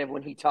negative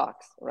when he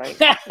talks, right?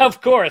 Of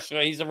course,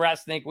 he's a rat,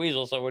 snake,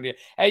 weasel. So what do you?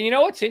 And you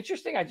know what's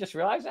interesting? I just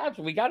realized that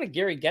we got a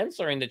Gary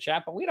Gensler in the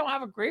chat, but we don't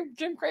have a great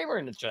Jim Cramer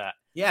in the chat.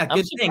 Yeah,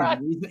 good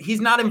thing. He's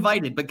not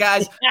invited. But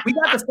guys, we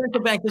got the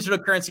central bank digital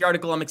currency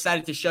article I'm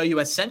excited to show you.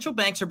 As central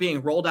banks are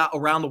being rolled out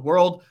around the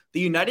world,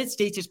 the United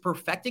States is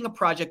perfecting a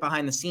project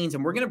behind the scenes,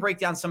 and we're going to break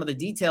down some of the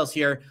details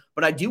here.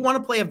 But I do want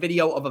to play a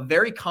video of a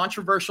very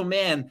controversial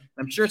man.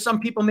 I'm sure some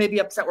people may be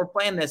upset we're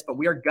playing this, but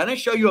we are going to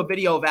show you a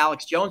video of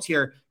Alex Jones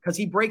here because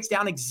he breaks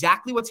down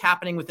exactly what's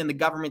happening within the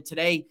government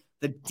today.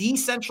 The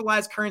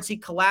decentralized currency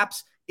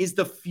collapse is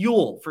the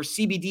fuel for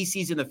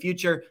CBDCs in the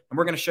future, and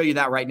we're going to show you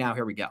that right now.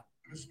 Here we go.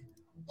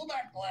 Go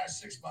back the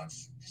last 6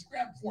 months, just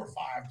grab 4 or 5,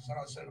 because I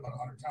know I said it about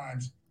 100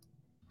 times.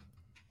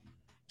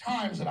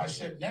 Times that I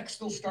said next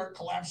they'll start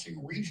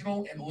collapsing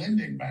regional and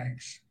lending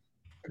banks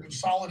to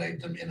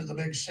consolidate them into the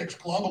big 6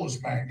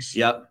 globalist banks.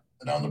 Yep.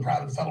 That own the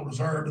private Federal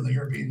Reserve and the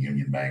European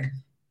Union Bank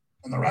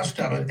and the rest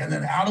of it. And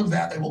then out of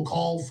that, they will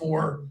call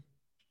for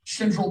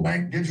central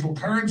bank digital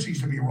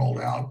currencies to be rolled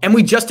out. And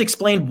we just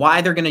explained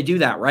why they're going to do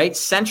that, right?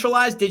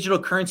 Centralized digital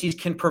currencies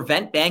can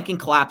prevent banking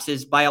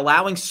collapses by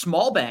allowing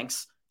small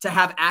banks to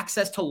have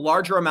access to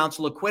larger amounts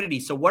of liquidity.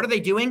 So what are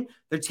they doing?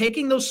 They're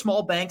taking those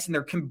small banks and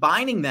they're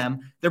combining them.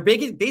 They're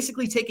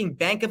basically taking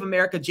Bank of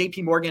America,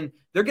 JP Morgan.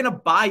 They're going to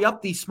buy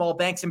up these small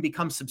banks and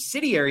become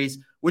subsidiaries,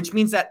 which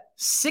means that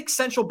 6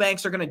 central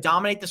banks are going to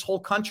dominate this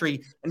whole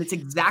country. And it's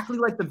exactly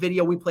like the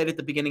video we played at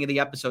the beginning of the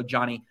episode,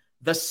 Johnny.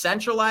 The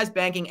centralized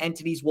banking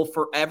entities will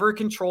forever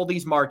control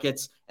these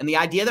markets. And the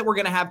idea that we're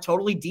going to have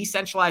totally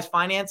decentralized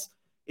finance,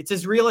 it's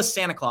as real as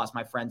Santa Claus,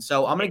 my friend.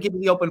 So I'm going to give you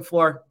the open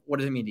floor. What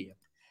does it mean to you?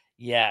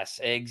 Yes,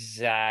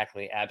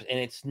 exactly. And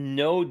it's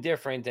no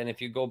different than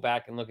if you go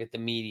back and look at the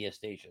media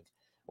stations.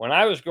 When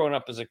I was growing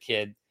up as a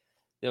kid,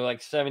 there were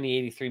like 70,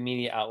 83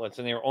 media outlets,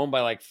 and they were owned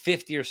by like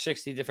 50 or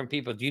 60 different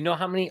people. Do you know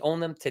how many own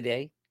them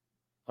today?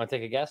 Want to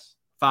take a guess?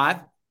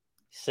 5?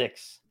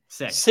 6.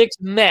 6. 6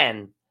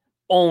 men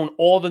own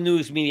all the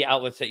news media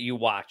outlets that you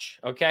watch,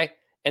 okay?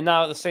 And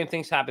now the same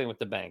thing's happening with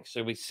the banks.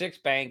 So we 6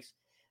 banks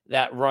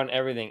that run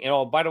everything. And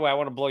oh, by the way, I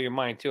want to blow your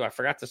mind too. I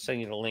forgot to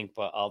send you the link,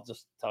 but I'll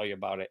just tell you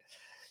about it.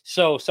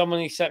 So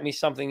somebody sent me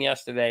something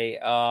yesterday.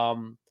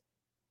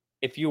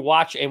 If you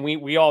watch, and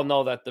we all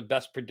know that the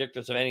best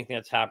predictors of anything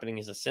that's happening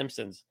is The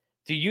Simpsons.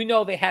 Do you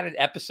know they had an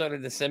episode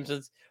of The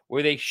Simpsons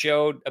where they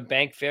showed a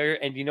bank failure?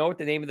 And do you know what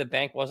the name of the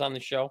bank was on the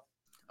show?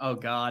 Oh,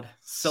 God.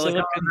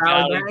 Silicon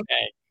Valley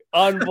Bank.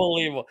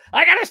 Unbelievable.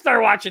 I got to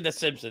start watching The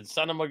Simpsons.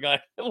 Son of a gun.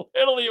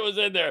 Literally, it was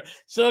in there.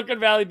 Silicon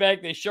Valley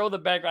Bank. They show the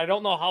bank. I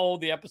don't know how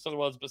old the episode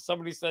was, but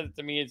somebody sent it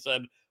to me and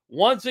said,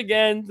 once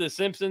again, The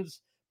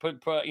Simpsons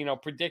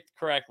predict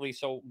correctly.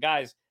 So,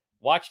 guys,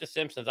 watch The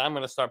Simpsons. I'm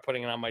going to start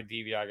putting it on my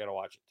DVR. I got to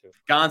watch it too.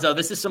 Gonzo,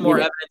 this is some more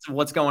evidence of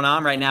what's going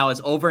on right now. Is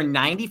over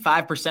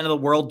 95% of the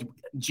world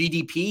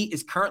GDP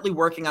is currently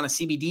working on a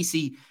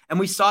CBDC. And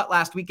we saw it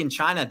last week in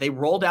China. They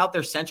rolled out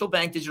their central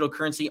bank digital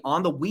currency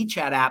on the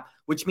WeChat app,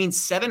 which means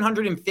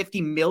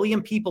 750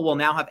 million people will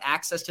now have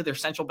access to their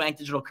central bank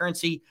digital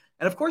currency.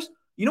 And of course,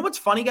 you know what's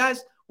funny,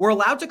 guys? We're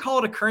allowed to call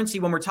it a currency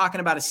when we're talking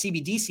about a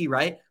CBDC,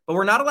 right? But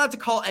we're not allowed to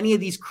call any of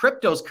these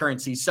cryptos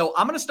currencies. So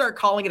I'm going to start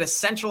calling it a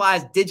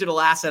centralized digital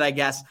asset, I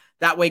guess.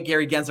 That way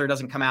Gary Gensler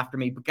doesn't come after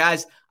me. But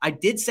guys, I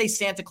did say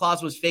Santa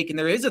Claus was fake, and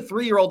there is a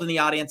 3-year-old in the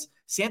audience.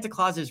 Santa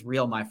Claus is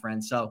real, my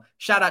friend. So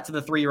shout out to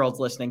the 3-year-olds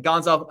listening.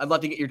 Gonzo, I'd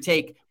love to get your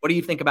take. What do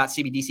you think about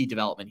CBDC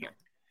development here?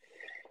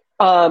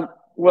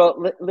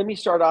 Well, let me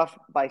start off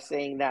by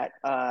saying that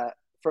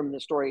from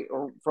the story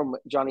or from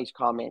Johnny's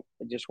comment,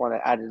 I just want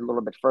to add it a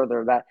little bit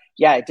further that,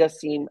 yeah, it does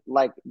seem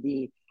like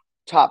the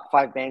top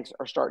 5 banks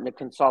are starting to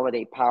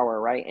consolidate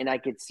power, right? And I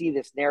could see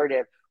this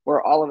narrative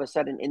where all of a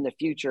sudden in the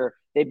future,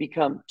 they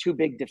become too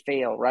big to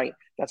fail, right?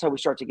 That's how we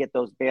start to get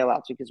those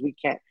bailouts because we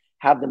can't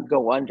have them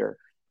go under.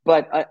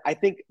 But I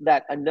think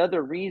that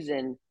another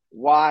reason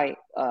why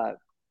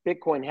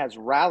Bitcoin has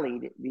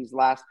rallied these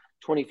last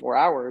 24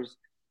 hours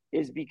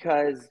is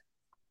because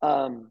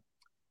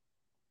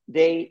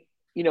they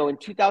in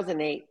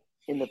 2008,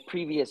 in the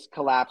previous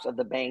collapse of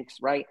the banks,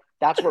 right?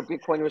 That's where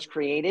Bitcoin was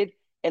created.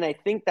 And I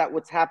think that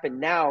what's happened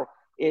now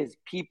is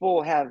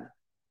people have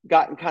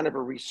gotten kind of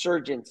a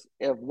resurgence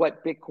of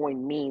what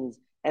Bitcoin means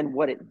and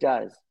what it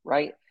does,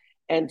 right?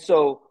 And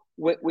so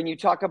when you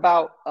talk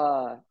about,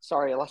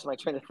 sorry, I lost my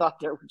train of thought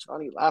there with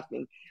Johnny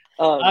laughing.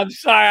 I'm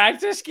sorry, I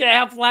just can't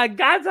help laughing.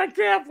 Guys, I can't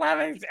help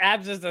laughing.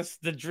 Abs is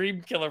the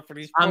dream killer for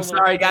these. I'm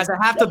sorry, guys. I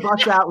have to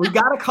bust out. We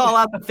got to call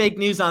out the fake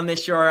news on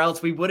this show, or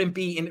else we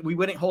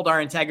wouldn't hold our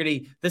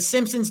integrity. The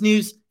Simpsons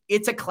news,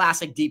 it's a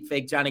classic deep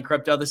fake, Johnny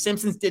Crypto. The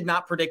Simpsons did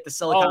not predict the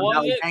Silicon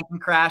Valley banking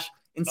crash.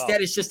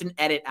 Instead, it's just an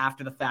edit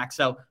after the fact.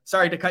 So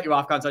sorry to cut you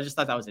off, Gonzo. I just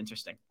thought that was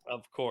interesting.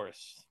 Of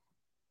course.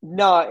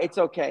 No, it's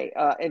okay.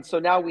 And so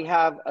now we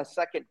have a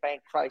second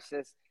bank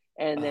crisis,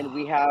 and then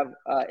we have,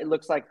 it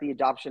looks like the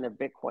adoption of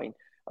Bitcoin,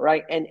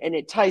 right? And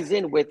it ties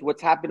in with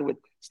what's happened with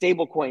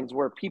stable coins,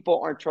 where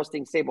people aren't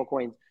trusting stable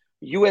coins.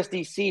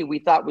 USDC, we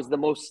thought, was the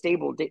most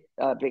stable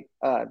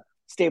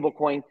stable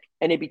coin,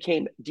 and it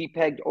became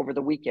depegged over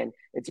the weekend.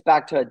 It's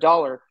back to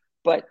 $1,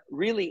 but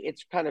really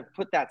it's kind of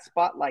put that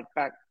spotlight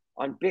back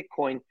on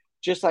Bitcoin,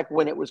 just like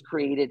when it was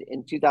created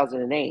in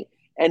 2008.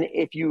 And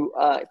if you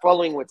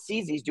following what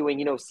Cbdc's doing,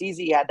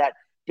 Cbdc had that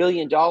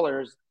 $1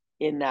 billion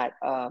in that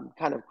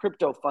kind of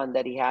crypto fund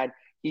that he had.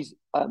 He's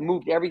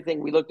moved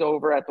everything. We looked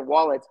over at the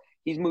wallets.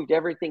 He's moved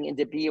everything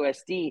into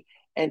BUSD.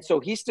 And so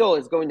he still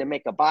is going to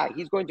make a buy.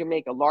 He's going to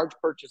make a large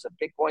purchase of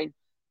Bitcoin,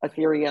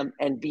 Ethereum,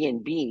 and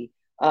BNB.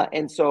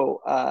 And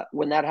so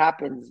when that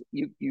happens,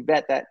 you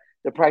bet that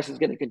the price is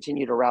going to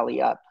continue to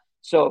rally up.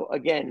 So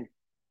again,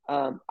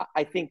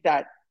 I think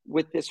that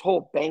with this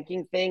whole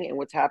banking thing and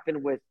what's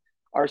happened with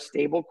our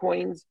stable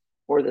coins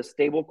or the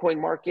stable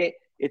coin market,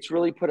 it's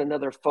really put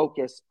another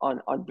focus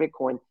on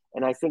Bitcoin.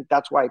 And I think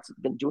that's why it's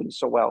been doing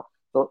so well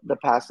the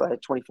past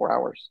 24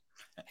 hours.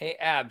 Hey,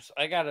 Abs,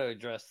 I got to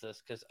address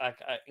this because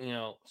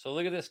so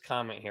look at this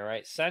comment here,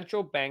 right?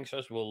 Central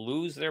bankers will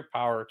lose their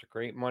power to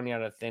create money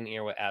out of thin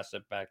air with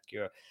asset-backed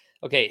security.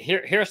 Okay,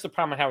 here's the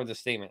problem I have with this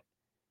statement.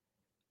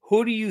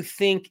 Who do you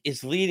think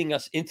is leading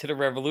us into the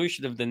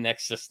revolution of the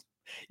next system?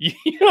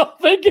 You don't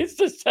think it's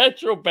the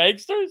central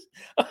banksters?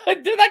 They're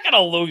not going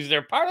to lose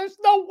their power. There's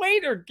no way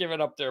they're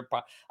giving up their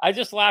power. I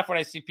just laugh when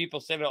I see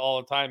people say that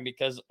all the time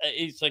because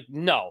it's like,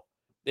 no,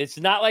 it's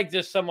not like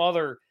there's some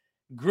other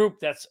group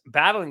that's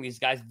battling these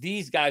guys.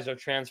 These guys are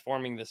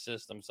transforming the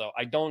system. So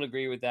I don't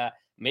agree with that.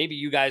 Maybe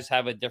you guys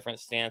have a different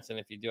stance. And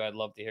if you do, I'd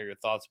love to hear your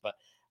thoughts. But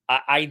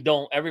I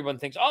don't. Everyone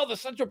thinks, oh, the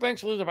central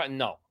banks are losing their power.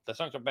 No, the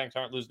central banks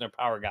aren't losing their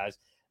power, guys.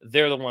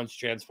 They're the ones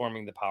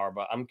transforming the power.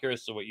 But I'm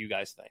curious to what you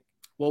guys think.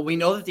 Well, we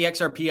know that the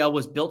XRPL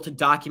was built to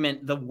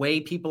document the way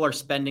people are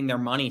spending their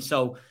money.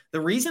 So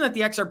the reason that the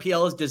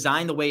XRPL is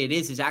designed the way it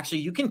is actually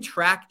you can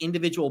track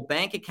individual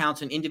bank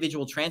accounts and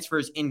individual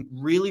transfers in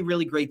really,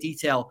 really great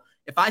detail.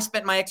 If I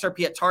spent my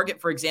XRP at Target,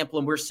 for example,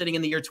 and we're sitting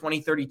in the year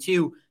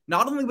 2032,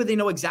 not only would they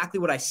know exactly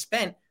what I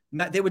spent,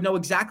 they would know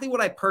exactly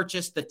what I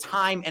purchased, the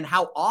time, and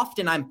how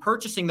often I'm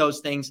purchasing those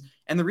things.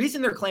 And the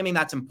reason they're claiming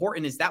that's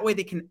important is that way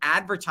they can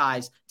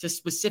advertise to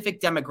specific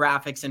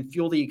demographics and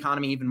fuel the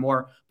economy even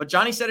more. But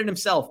Johnny said it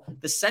himself,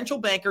 the central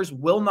bankers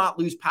will not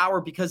lose power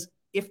because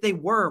if they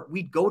were,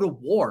 we'd go to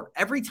war.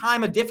 Every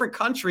time a different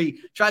country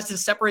tries to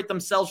separate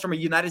themselves from a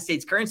United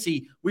States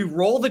currency, we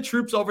roll the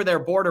troops over their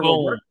border.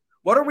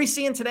 What are we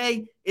seeing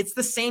today? It's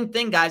the same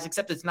thing, guys,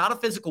 except it's not a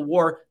physical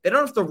war. They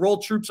don't have to roll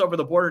troops over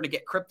the border to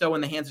get crypto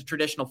in the hands of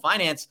traditional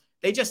finance.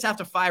 They just have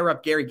to fire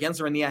up Gary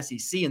Gensler in the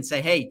SEC and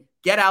say, hey,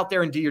 get out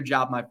there and do your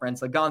job, my friends.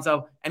 So,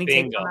 Gonzo, any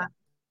take on that?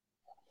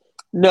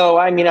 No,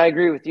 I mean, I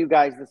agree with you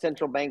guys. The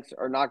central banks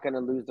are not going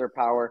to lose their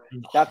power.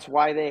 That's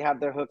why they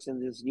have their hooks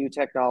in this new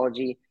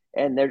technology,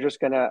 and they're just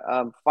going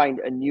to find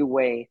a new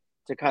way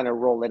to kind of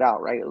roll it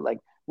out, right? Like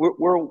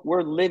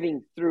we're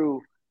living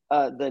through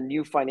the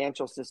new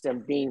financial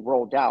system being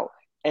rolled out,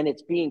 and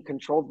it's being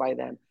controlled by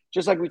them.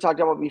 Just like we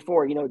talked about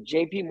before,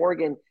 JP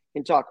Morgan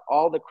can talk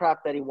all the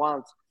crap that he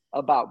wants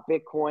about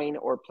Bitcoin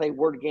or play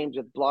word games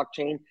with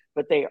blockchain,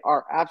 but they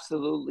are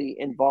absolutely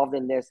involved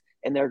in this,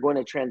 and they're going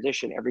to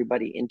transition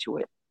everybody into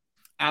it.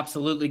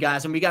 Absolutely,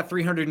 guys. And we got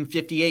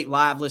 358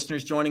 live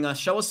listeners joining us.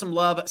 Show us some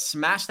love,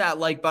 smash that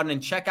like button,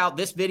 and check out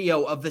this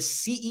video of the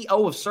CEO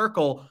of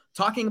Circle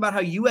talking about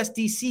how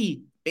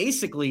USDC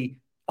basically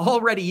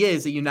already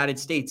is a United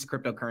States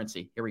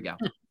cryptocurrency. Here we go.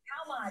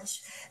 How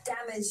much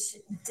damage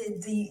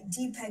did the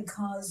DPEG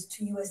cause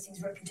to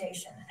USD's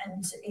reputation?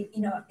 And,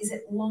 is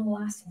it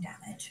long-lasting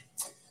damage?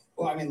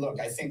 Well, I mean, look,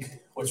 I think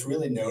what's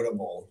really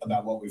notable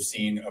about what we've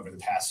seen over the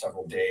past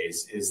several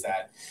days is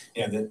that,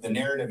 the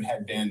narrative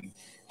had been,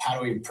 how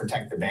do we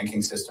protect the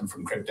banking system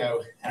from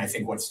crypto? And I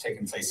think what's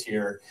taken place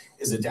here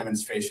is a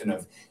demonstration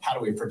of how do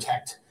we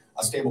protect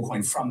a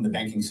stablecoin from the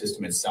banking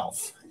system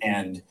itself.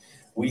 And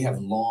we have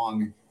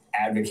long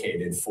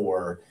advocated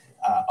for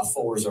a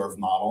full reserve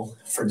model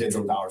for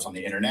digital dollars on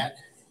the internet.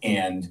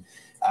 And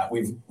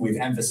we've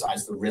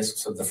emphasized the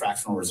risks of the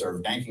fractional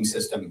reserve banking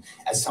system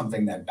as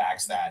something that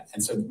backs that.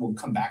 And so we'll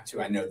come back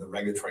to, I know, the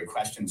regulatory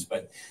questions,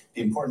 but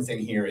the important thing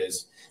here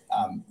is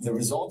the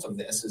result of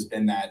this has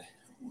been that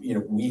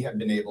we have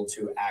been able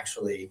to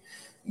actually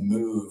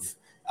move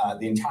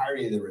the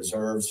entirety of the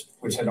reserves,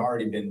 which had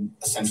already been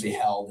essentially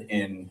held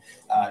in,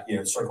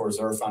 Circle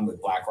Reserve Fund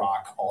with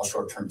BlackRock, all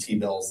short-term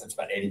T-bills. That's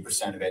about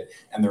 80% of it,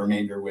 and the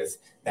remainder with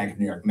Bank of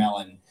New York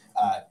Mellon,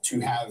 to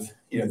have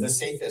the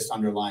safest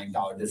underlying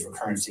dollar digital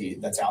currency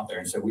that's out there.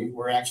 And so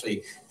we're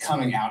actually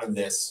coming out of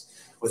this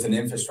with an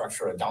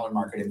infrastructure, a dollar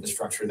market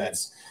infrastructure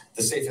that's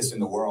the safest in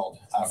the world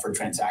for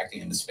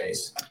transacting in the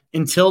space.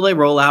 Until they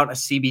roll out a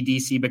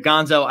CBDC. But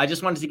Gonzo, I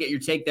just wanted to get your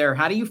take there.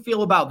 How do you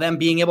feel about them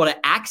being able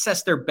to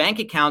access their bank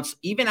accounts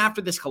even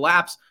after this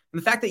collapse? And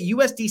the fact that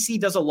USDC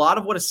does a lot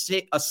of what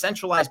a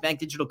centralized bank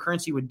digital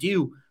currency would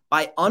do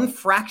by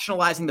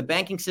unfractionalizing the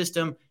banking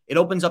system. It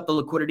opens up the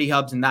liquidity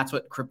hubs, and that's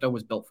what crypto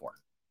was built for.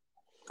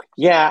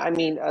 Yeah, I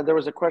mean, there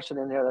was a question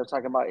in there that was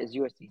talking about, is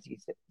USDC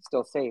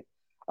still safe?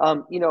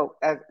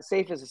 As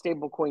safe as a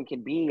stable coin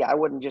can be, I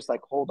wouldn't just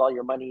hold all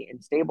your money in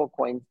stable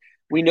coins.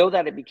 We know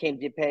that it became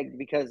depegged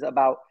because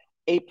about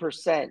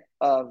 8%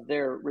 of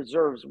their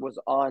reserves was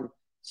on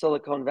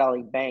Silicon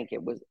Valley Bank.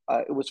 It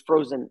was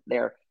frozen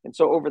there. And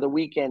so over the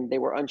weekend, they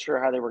were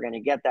unsure how they were going to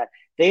get that.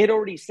 They had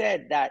already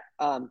said that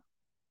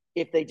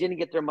if they didn't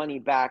get their money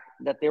back,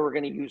 that they were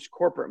going to use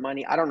corporate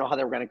money. I don't know how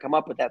they were going to come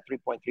up with that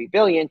 $3.3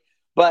 billion,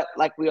 but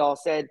like we all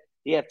said,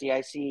 the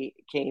FDIC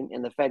came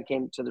and the Fed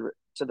came to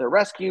their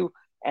rescue,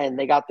 and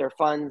they got their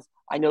funds.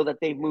 I know that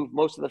they've moved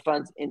most of the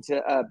funds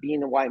into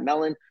BNY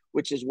Mellon,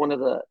 which is one of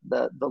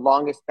the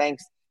longest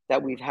banks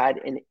that we've had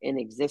in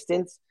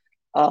existence.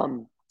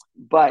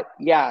 But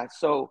yeah,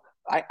 so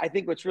I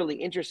think what's really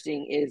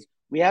interesting is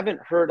we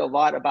haven't heard a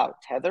lot about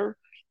Tether,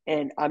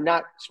 and I'm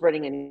not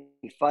spreading any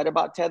FUD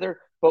about Tether,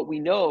 but we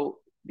know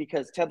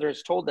because Tether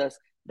has told us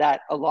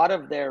that a lot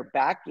of their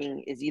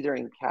backing is either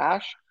in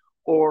cash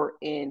or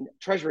in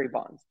treasury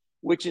bonds,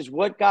 which is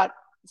what got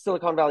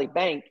Silicon Valley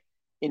Bank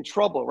in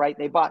trouble, right?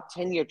 They bought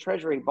 10-year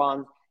treasury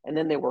bonds and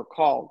then they were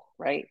called,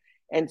 right?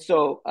 And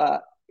so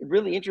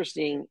really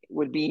interesting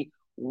would be,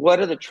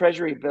 what are the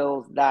treasury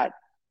bills that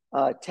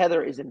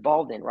Tether is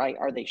involved in, right?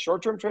 Are they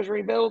short-term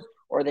treasury bills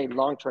or are they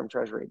long-term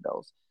treasury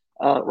bills,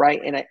 right?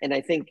 And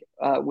I think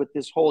with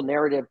this whole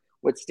narrative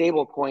with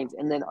stable coins,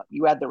 and then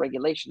you add the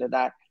regulation to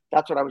that,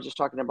 that's what I was just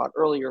talking about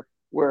earlier,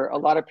 where a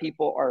lot of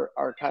people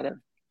are kind of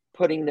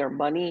putting their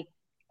money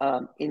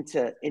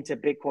into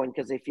Bitcoin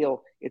because they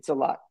feel it's a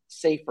lot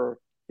safer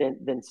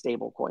than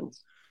stable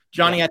coins.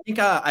 Johnny, yeah. I think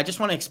I just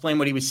want to explain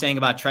what he was saying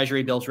about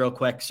treasury bills real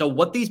quick. So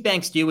what these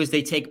banks do is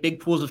they take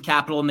big pools of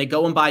capital and they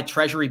go and buy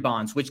treasury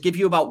bonds, which give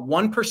you about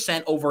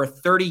 1% over a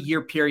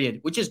 30-year period,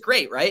 which is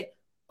great, right?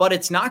 But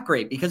it's not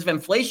great because if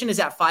inflation is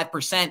at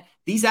 5%,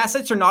 these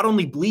assets are not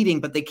only bleeding,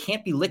 but they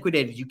can't be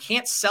liquidated. You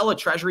can't sell a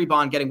treasury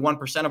bond getting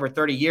 1% over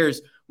 30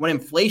 years when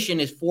inflation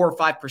is 4 or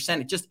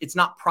 5%. It's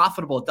not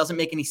profitable. It doesn't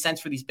make any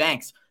sense for these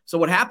banks. So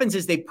what happens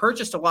is they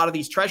purchased a lot of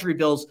these treasury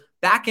bills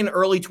back in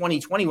early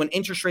 2020 when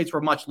interest rates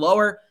were much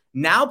lower.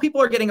 Now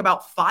people are getting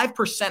about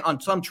 5%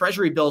 on some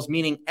treasury bills,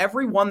 meaning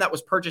every one that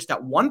was purchased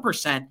at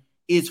 1%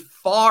 is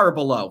far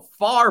below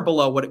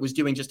what it was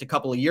doing just a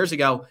couple of years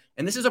ago.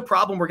 And this is a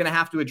problem we're going to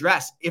have to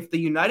address. If the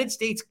United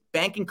States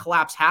banking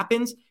collapse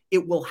happens,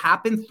 it will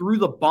happen through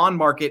the bond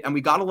market. And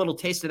we got a little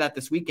taste of that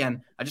this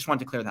weekend. I just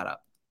wanted to clear that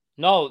up.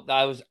 No,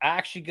 I was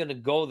actually going to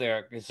go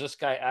there because this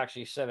guy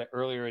actually said it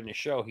earlier in the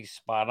show. He's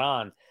spot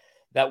on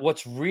that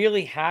what's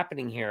really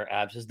happening here,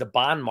 Abs, is the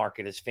bond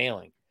market is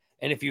failing.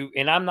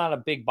 And I'm not a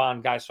big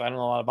bond guy, so I don't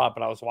know a lot about it,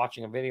 but I was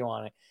watching a video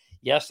on it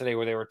yesterday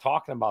where they were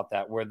talking about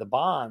that, where the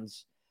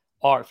bonds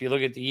are, if you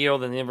look at the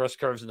yield and the inverse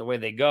curves and the way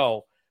they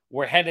go,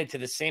 we're headed to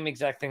the same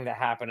exact thing that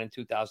happened in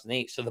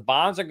 2008. So the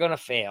bonds are going to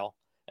fail,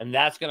 and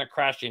that's going to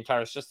crash the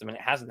entire system. And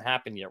it hasn't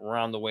happened yet. We're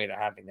on the way to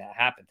having that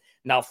happen.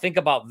 Now, think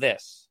about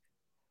this.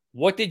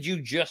 What did you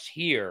just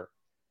hear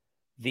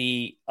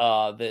the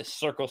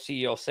Circle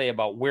CEO say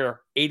about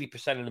where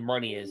 80% of the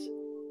money is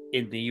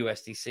in the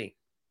USDC?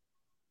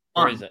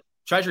 Where is it?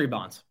 Treasury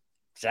bonds.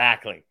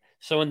 Exactly.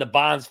 So when the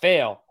bonds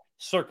fail,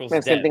 Circle's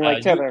dead. Same thing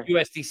like Tether.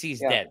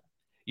 USDC's dead.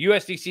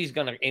 USDC is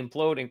going to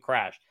implode and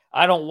crash.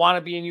 I don't want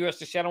to be in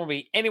USDC. I don't want to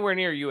be anywhere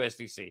near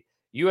USDC.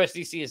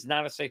 USDC is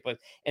not a safe place.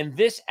 And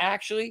this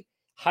actually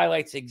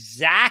highlights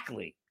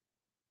exactly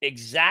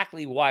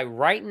why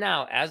right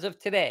now, as of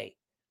today,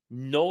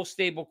 no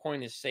stable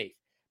coin is safe.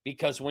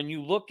 Because when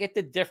you look at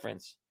the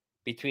difference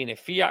between a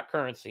fiat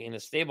currency and a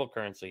stable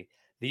currency,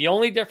 the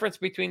only difference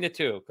between the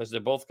two, because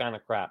they're both kind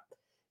of crap,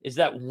 is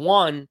that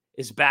one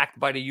is backed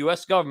by the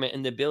U.S. government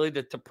and the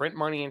ability to print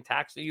money and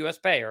tax the U.S.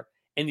 payer,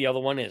 and the other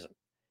one isn't.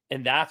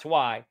 And that's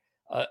why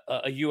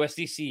a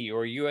USDC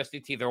or a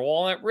USDT, they're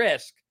all at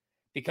risk,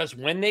 because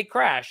when they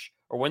crash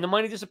or when the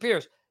money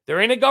disappears, there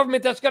ain't a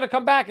government that's going to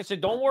come back and say,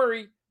 don't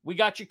worry, we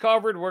got you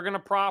covered. We're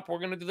going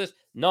to do this.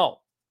 No,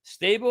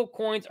 stable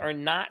coins are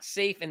not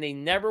safe, and they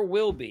never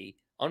will be,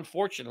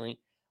 unfortunately,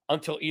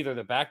 until either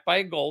they're backed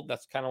by gold.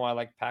 That's kind of why I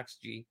like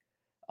PAX-G.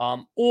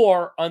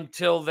 Or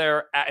until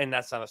they're, and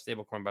that's not a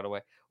stable coin, by the way,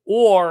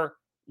 or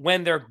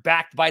when they're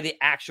backed by the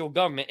actual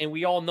government. And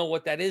we all know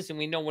what that is, and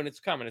we know when it's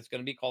coming. It's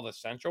going to be called a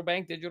central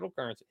bank digital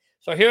currency.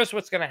 So here's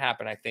what's going to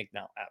happen, I think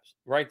now.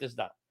 Write this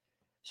down.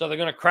 So they're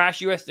going to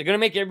crash US. They're going to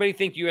make everybody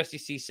think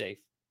USDC is safe.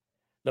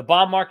 The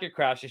bond market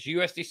crashes.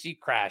 USDC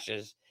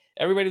crashes.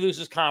 Everybody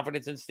loses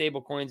confidence in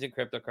stable coins and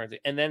cryptocurrency.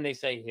 And then they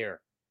say,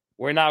 here,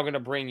 we're now going to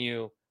bring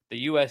you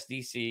the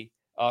CBDC,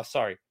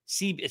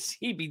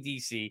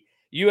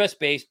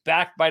 US-based,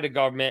 backed by the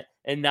government,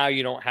 and now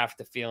you don't have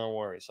to feel and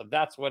worry. So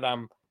that's what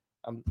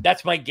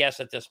that's my guess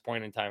at this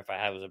point in time if I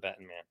have as a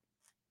betting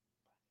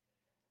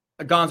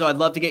man. Gonzo, I'd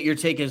love to get your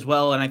take as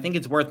well. And I think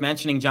it's worth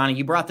mentioning, Johnny,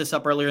 you brought this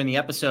up earlier in the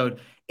episode.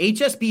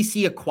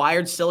 HSBC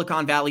acquired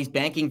Silicon Valley's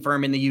banking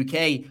firm in the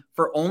UK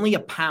for only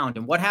 £1.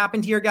 And what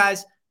happened here,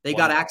 guys? They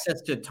got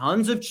access to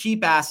tons of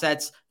cheap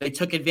assets. They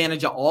took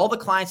advantage of all the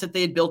clients that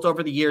they had built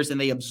over the years,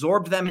 and they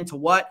absorbed them into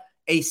what?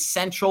 A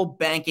central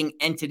banking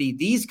entity.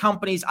 These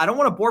companies, I don't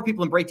want to bore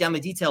people and break down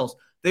the details.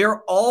 They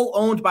are all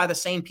owned by the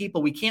same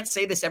people. We can't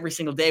say this every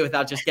single day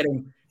without just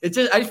getting – I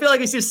just feel like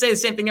we just say the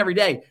same thing every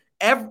day.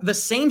 The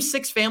same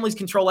 6 families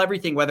control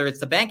everything, whether it's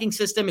the banking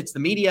system, it's the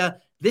media.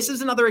 This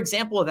is another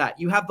example of that.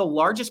 You have the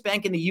largest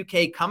bank in the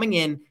UK coming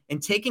in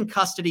and taking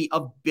custody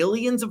of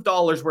billions of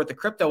dollars worth of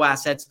crypto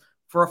assets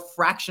for a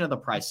fraction of the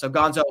price. So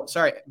Gonzo,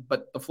 sorry,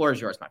 but the floor is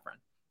yours, my friend.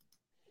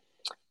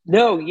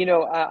 No,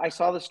 I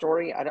saw the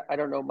story. I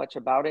don't know much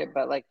about it,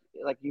 but like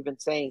you've been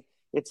saying,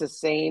 it's the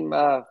same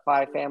 5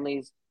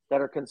 families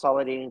that are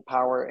consolidating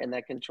power and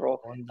that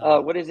control.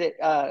 What is it?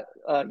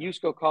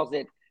 Yusko calls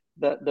it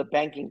the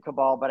banking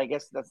cabal, but I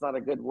guess that's not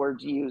a good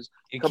word to use.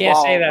 You cabal,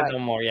 can't say that right? no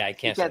more. Yeah, I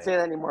can't. You can't say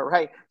that anymore,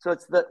 right? So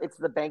it's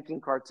the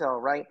banking cartel,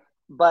 right?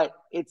 But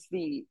it's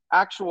the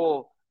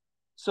actual.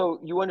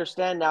 So you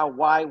understand now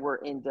why we're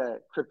into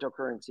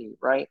cryptocurrency,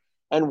 right?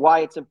 And why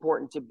it's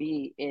important to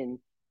be in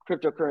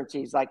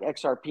cryptocurrencies like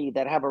XRP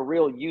that have a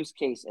real use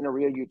case and a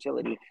real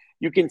utility.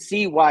 You can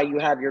see why you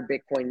have your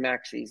Bitcoin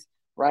maxis,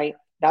 right?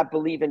 That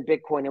believe in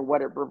Bitcoin and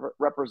what it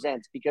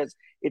represents, because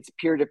it's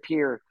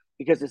peer-to-peer,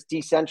 because it's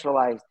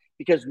decentralized,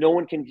 because no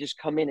one can just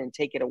come in and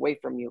take it away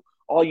from you.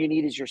 All you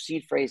need is your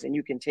seed phrase and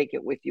you can take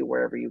it with you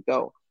wherever you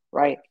go,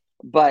 right?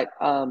 But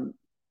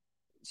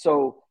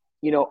so,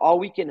 all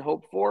we can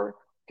hope for,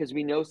 because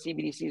we know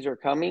CBDCs are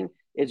coming,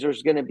 is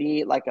there's going to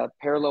be like a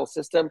parallel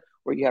system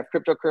where you have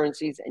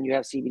cryptocurrencies and you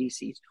have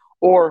CBDCs,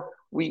 or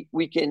we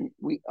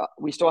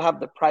still have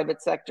the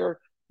private sector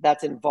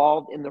that's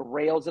involved in the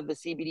rails of the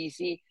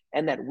CBDC,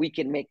 and that we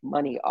can make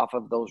money off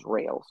of those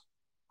rails.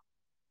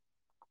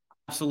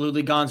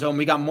 Absolutely, Gonzo. And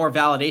we got more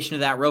validation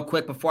of that real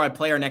quick before I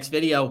play our next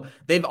video.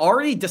 They've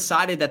already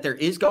decided that there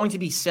is going to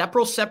be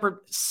separate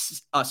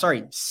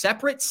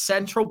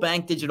central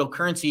bank digital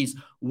currencies,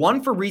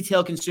 one for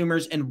retail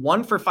consumers and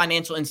one for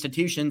financial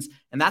institutions.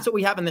 And that's what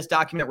we have in this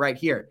document right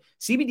here.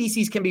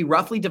 CBDCs can be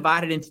roughly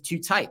divided into 2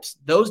 types,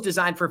 those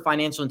designed for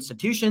financial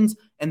institutions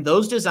and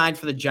those designed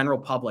for the general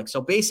public. So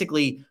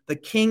basically the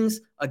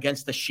kings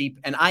against the sheep.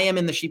 And I am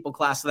in the sheeple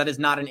class, so that is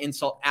not an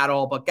insult at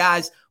all. But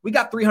guys, we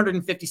got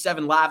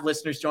 357 live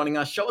listeners joining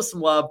us. Show us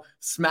some love,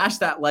 smash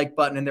that like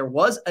button. And there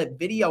was a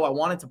video I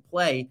wanted to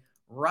play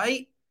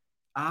right.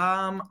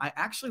 I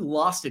actually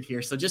lost it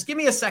here. So just give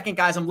me a second,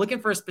 guys. I'm looking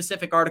for a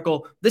specific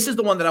article. This is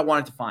the one that I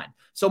wanted to find.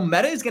 So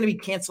Meta is going to be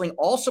canceling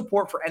all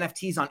support for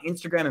NFTs on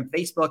Instagram and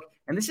Facebook.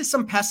 And this is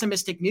some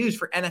pessimistic news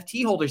for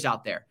NFT holders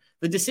out there.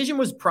 The decision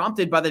was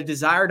prompted by the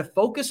desire to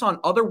focus on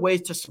other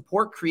ways to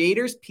support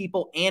creators,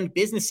 people, and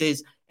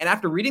businesses. And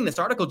after reading this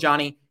article,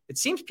 Johnny, it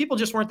seems people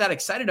just weren't that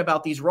excited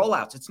about these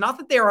rollouts. It's not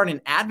that they aren't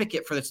an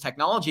advocate for this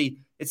technology.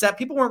 It's that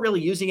people weren't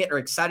really using it or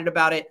excited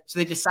about it. So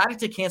they decided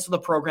to cancel the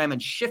program and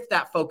shift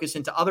that focus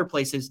into other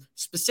places,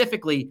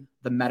 specifically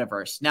the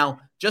metaverse. Now,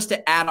 just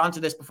to add on to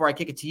this before I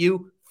kick it to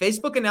you,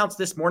 Facebook announced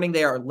this morning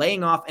they are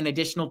laying off an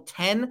additional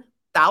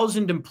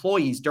 10,000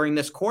 employees during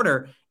this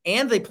quarter,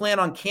 and they plan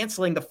on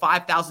canceling the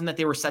 5,000 that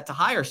they were set to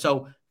hire.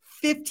 So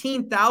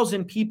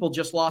 15,000 people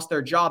just lost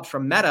their jobs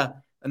from Meta.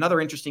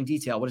 Another interesting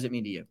detail. What does it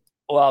mean to you?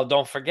 Well,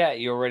 don't forget,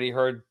 you already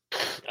heard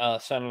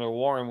Senator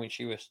Warren when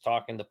she was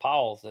talking to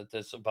Powell that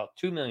there's about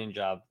 2 million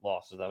job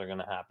losses that are going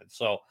to happen.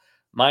 So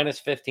minus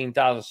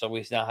 15,000. So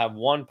we now have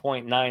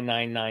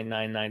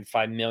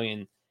 1.9999995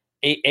 million.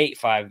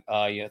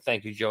 885.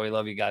 Thank you, Joey.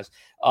 Love you guys.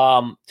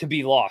 To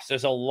be lost.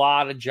 There's a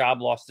lot of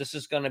job loss. This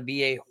is going to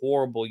be a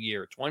horrible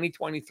year.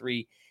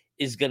 2023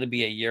 is going to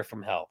be a year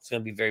from hell. It's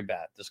going to be very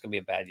bad. This is going to be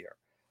a bad year.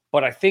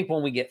 But I think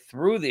when we get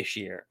through this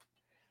year,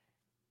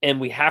 and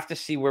we have to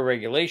see where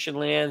regulation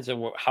lands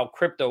and how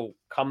crypto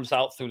comes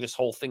out through this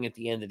whole thing at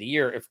the end of the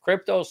year. If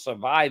crypto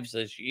survives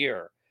this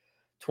year,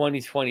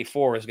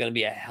 2024 is going to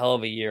be a hell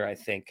of a year, I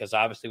think, because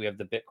obviously we have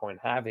the Bitcoin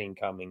halving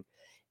coming.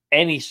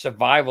 Any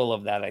survival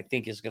of that, I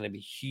think, is going to be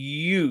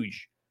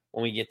huge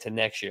when we get to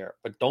next year.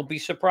 But don't be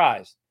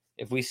surprised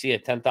if we see a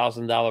 $10,000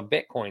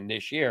 Bitcoin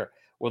this year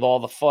with all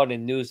the fun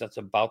and news that's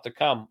about to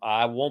come.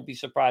 I won't be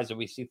surprised if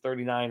we see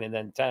 39 and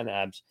then 10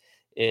 abs.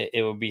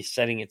 It will be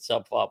setting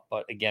itself up.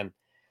 But again,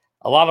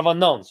 a lot of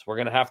unknowns. We're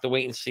going to have to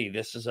wait and see.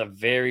 This is a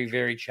very,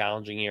 very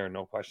challenging year.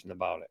 No question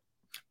about it.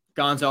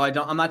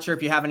 Gonzo, I'm not sure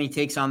if you have any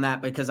takes on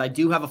that, because I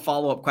do have a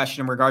follow-up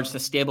question in regards to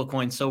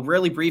stablecoins. So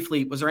really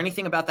briefly, was there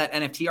anything about that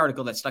NFT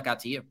article that stuck out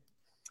to you?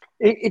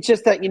 It's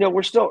just that,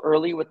 we're still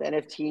early with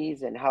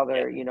NFTs and how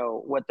they're,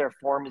 what their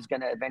form is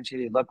going to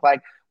eventually look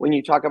like. When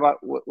you talk about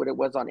what it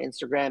was on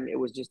Instagram, it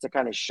was just to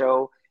kind of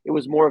show, it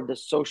was more of the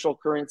social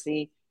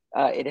currency.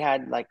 It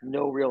had like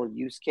no real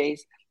use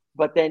case.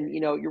 But then,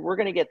 we're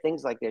going to get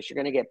things like this. You're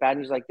going to get bad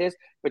news like this,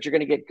 but you're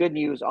going to get good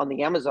news on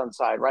the Amazon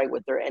side, right,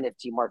 with their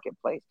NFT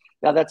marketplace.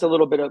 Now, that's a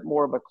little bit of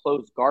more of a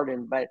closed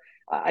garden, but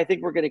I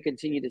think we're going to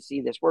continue to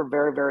see this. We're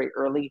very, very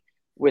early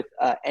with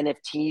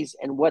NFTs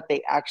and what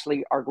they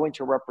actually are going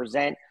to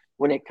represent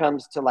when it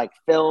comes to like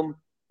film,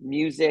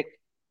 music,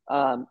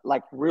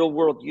 like real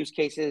world use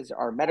cases,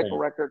 our medical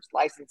records,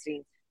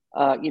 licensing.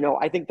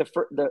 I think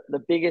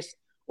the biggest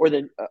or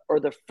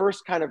the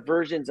first kind of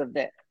versions of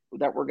that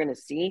we're going to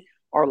see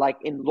are like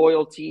in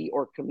loyalty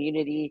or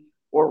community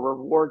or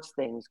rewards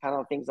things, kind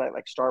of things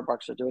like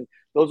Starbucks are doing.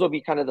 Those will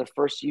be kind of the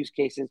first use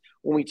cases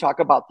when we talk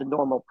about the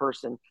normal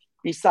person,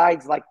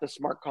 besides like the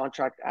smart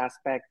contract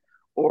aspect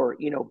or,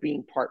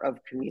 being part of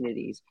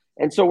communities.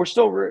 And so we're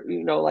still,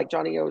 like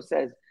Johnny O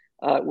says,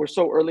 we're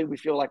so early, we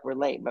feel like we're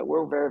late, but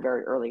we're very,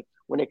 very early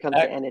when it comes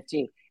to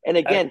NFT. And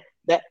again,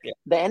 the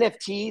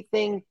NFT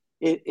thing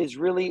is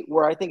really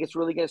where I think it's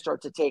really going to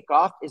start to take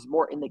off, is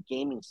more in the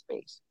gaming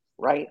space,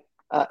 right?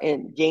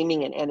 And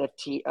gaming and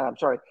NFT,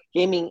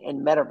 gaming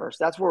and metaverse.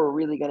 That's where we're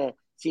really going to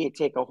see it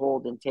take a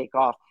hold and take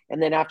off.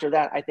 And then after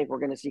that, I think we're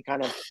going to see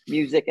kind of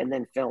music and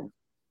then film.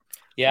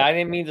 Yeah, I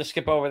didn't mean to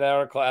skip over that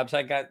article, Abs.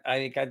 I got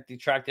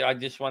detracted. I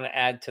just want to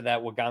add to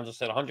that what Gonzo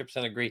said.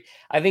 100% agree.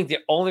 I think the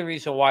only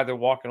reason why they're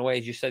walking away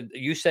is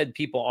you said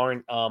people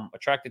aren't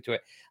attracted to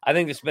it. I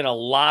think there's been a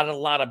lot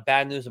of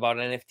bad news about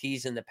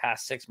NFTs in the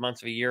past 6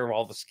 months of a year, of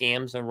all the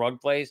scams and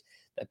rug plays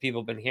that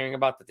people have been hearing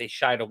about, that they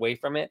shied away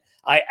from it.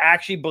 I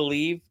actually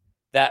believe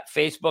that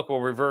Facebook will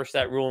reverse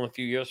that rule in a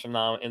few years from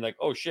now and like,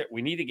 oh shit,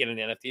 we need to get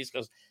into NFTs,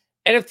 because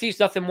NFT is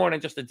nothing more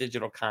than just a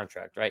digital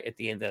contract, right? At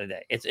the end of the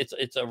day,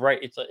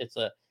 it's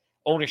a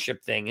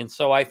ownership thing, and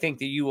so I think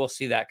that you will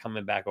see that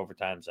coming back over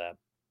time, Zab.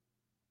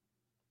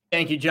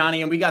 Thank you,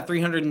 Johnny. And we got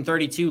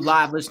 332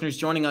 live listeners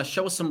joining us.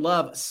 Show us some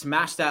love,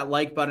 smash that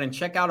like button, and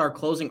check out our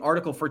closing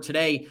article for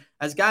today.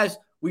 As guys,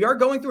 we are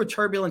going through a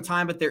turbulent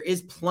time, but there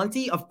is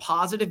plenty of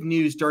positive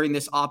news during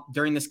this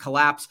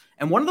collapse.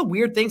 And one of the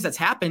weird things that's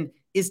happened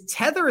is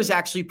Tether is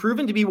actually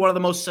proven to be one of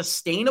the most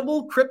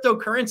sustainable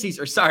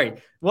cryptocurrencies,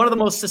 one of the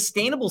most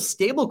sustainable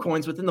stable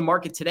coins within the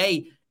market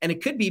today. And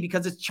it could be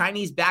because it's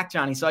Chinese backed,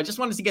 Johnny. So I just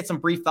wanted to get some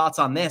brief thoughts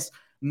on this.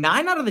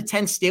 9 out of the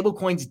 10 stable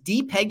coins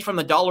depegged from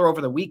the dollar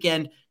over the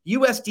weekend.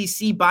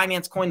 USDC,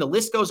 Binance Coin, the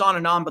list goes on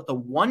and on. But the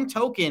one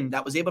token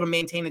that was able to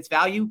maintain its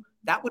value,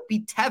 that would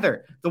be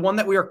Tether, the one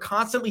that we are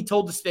constantly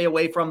told to stay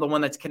away from, the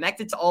one that's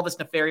connected to all this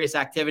nefarious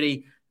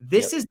activity.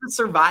 This is the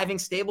surviving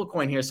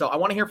stablecoin here. So I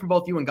want to hear from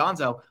both you and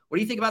Gonzo. What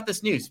do you think about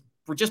this news,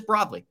 for just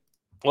broadly?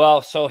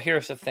 Well, so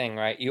here's the thing,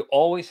 right? You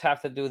always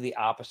have to do the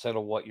opposite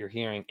of what you're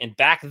hearing. And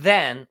back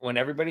then, when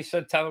everybody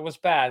said Tether was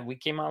bad, we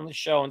came on the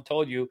show and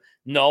told you,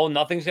 no,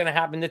 nothing's going to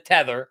happen to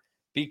Tether,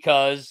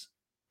 because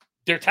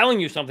they're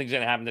telling you something's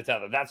going to happen to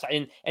Tether.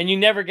 And you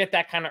never get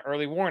that kind of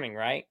early warning,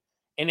 right?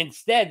 And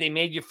instead, they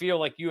made you feel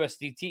like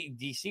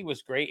USDC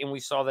was great, and we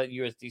saw that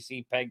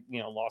USDC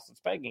lost its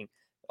pegging,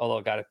 although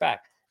it got it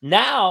back.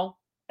 Now,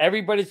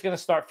 everybody's going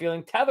to start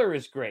feeling Tether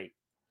is great.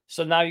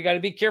 So now you got to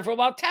be careful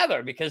about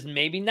Tether, because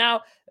maybe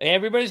now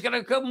everybody's going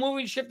to come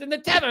moving, shift into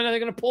Tether, and then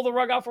they're going to pull the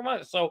rug out from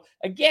us. So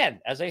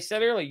again, as I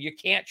said earlier, you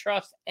can't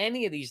trust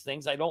any of these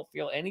things. I don't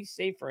feel any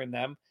safer in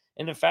them.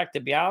 And in fact, to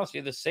be honest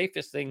with you, the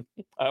safest thing,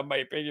 in my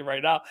opinion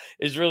right now,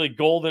 is really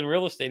gold and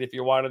real estate, if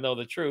you want to know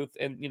the truth,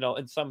 and,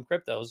 in some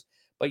cryptos.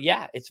 But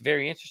yeah, it's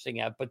very interesting.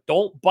 But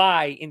don't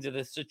buy into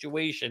the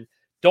situation.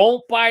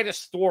 Don't buy the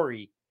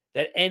story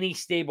that any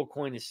stable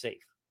coin is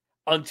safe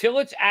until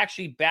it's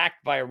actually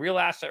backed by a real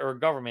asset or a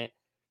government.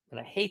 And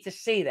I hate to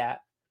say that,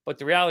 but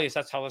the reality is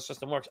that's how the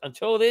system works.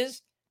 Until it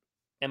is,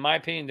 in my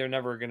opinion, they're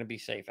never going to be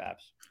safe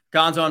apps.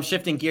 Gonzo, I'm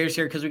shifting gears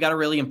here because we got a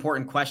really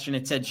important question.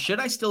 It said, should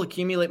I still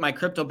accumulate my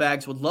crypto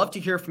bags? Would love to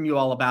hear from you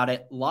all about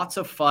it. Lots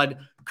of FUD.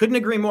 Couldn't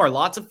agree more.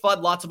 Lots of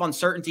FUD, lots of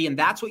uncertainty. And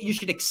that's what you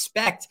should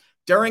expect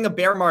during a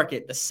bear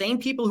market. The same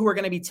people who are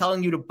going to be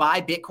telling you to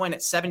buy Bitcoin at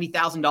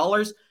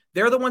 $70,000,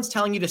 they're the ones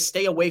telling you to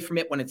stay away from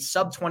it when it's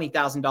sub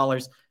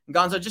 $20,000. And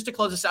Gonzo, just to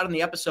close us out on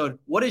the episode,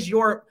 what is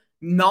your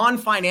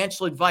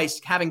non-financial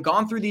advice, having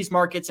gone through these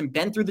markets and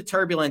been through the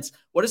turbulence?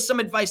 What is some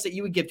advice that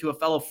you would give to a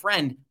fellow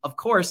friend? Of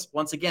course,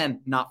 once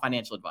again, not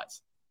financial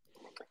advice.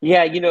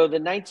 Yeah, the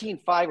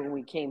 19.5, when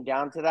we came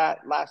down to that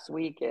last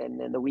week and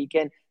then the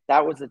weekend,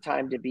 that was the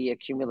time to be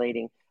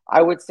accumulating.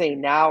 I would say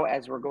now,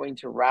 as we're going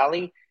to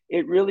rally,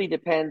 it really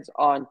depends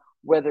on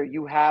whether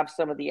you have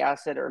some of the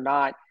asset or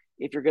not.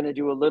 If you're going to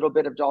do a little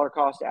bit of dollar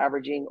cost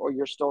averaging, or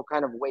you're still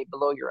kind of way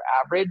below your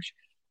average.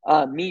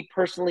 Me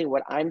personally,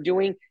 what I'm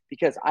doing,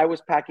 because I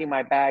was packing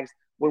my bags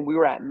when we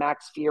were at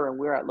max fear and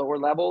we were at lower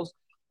levels,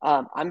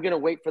 I'm going to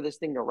wait for this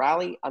thing to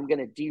rally. I'm going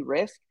to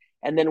de-risk.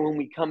 And then when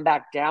we come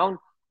back down,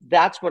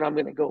 that's when I'm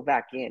going to go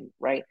back in,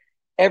 right?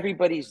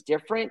 Everybody's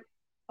different.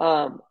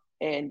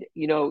 And,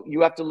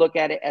 you have to look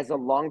at it as a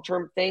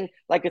long-term thing.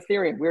 Like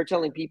Ethereum, we were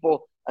telling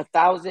people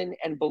 1,000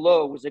 and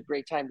below was a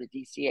great time to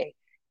DCA.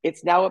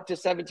 It's now up to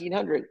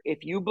 1,700.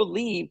 If you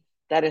believe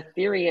that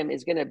Ethereum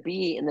is going to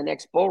be in the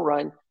next bull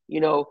run,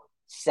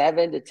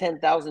 $7,000 to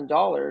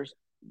 $10,000,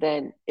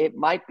 then it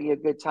might be a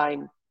good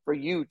time for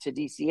you to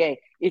DCA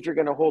if you're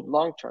going to hold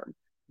long-term.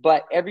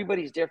 But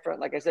everybody's different.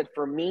 Like I said,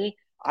 for me,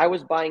 I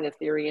was buying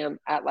Ethereum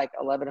at like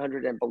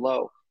 1,100 and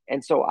below.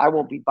 And so I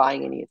won't be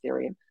buying any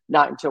Ethereum,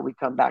 not until we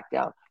come back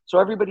down. So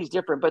everybody's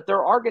different, but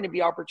there are going to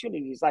be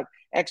opportunities like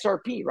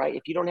XRP, right?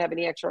 If you don't have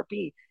any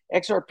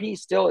XRP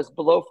still is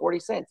below 40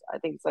 cents. I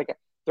think it's like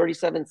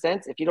 37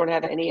 cents. If you don't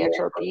have any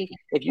XRP,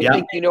 if you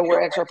think you know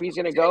where XRP is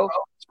going to go,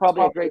 it's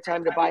probably a great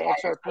time to buy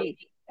XRP,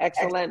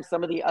 XLM,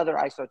 some of the other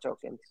ISO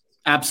tokens.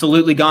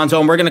 Absolutely, Gonzo.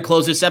 And we're going to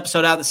close this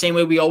episode out the same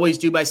way we always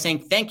do by saying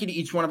thank you to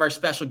each one of our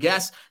special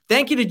guests.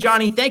 Thank you to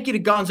Johnny. Thank you to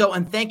Gonzo.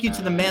 And thank you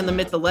to the man, the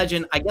myth, the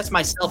legend. I guess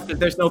myself, because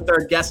there's no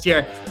third guest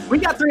here. We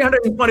got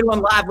 321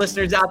 live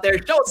listeners out there.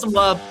 Show us some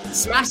love.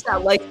 Smash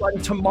that like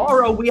button.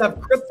 Tomorrow, we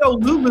have Crypto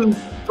Lulu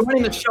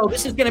joining the show.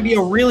 This is going to be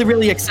a really,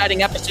 really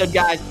exciting episode,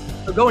 guys.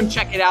 So go and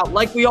check it out.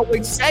 Like we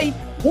always say,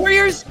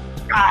 Warriors,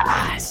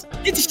 guys,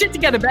 get your shit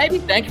together, baby.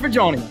 Thank you for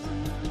joining us.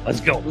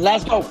 Let's go.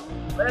 Let's go.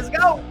 Let's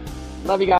go. Love you guys.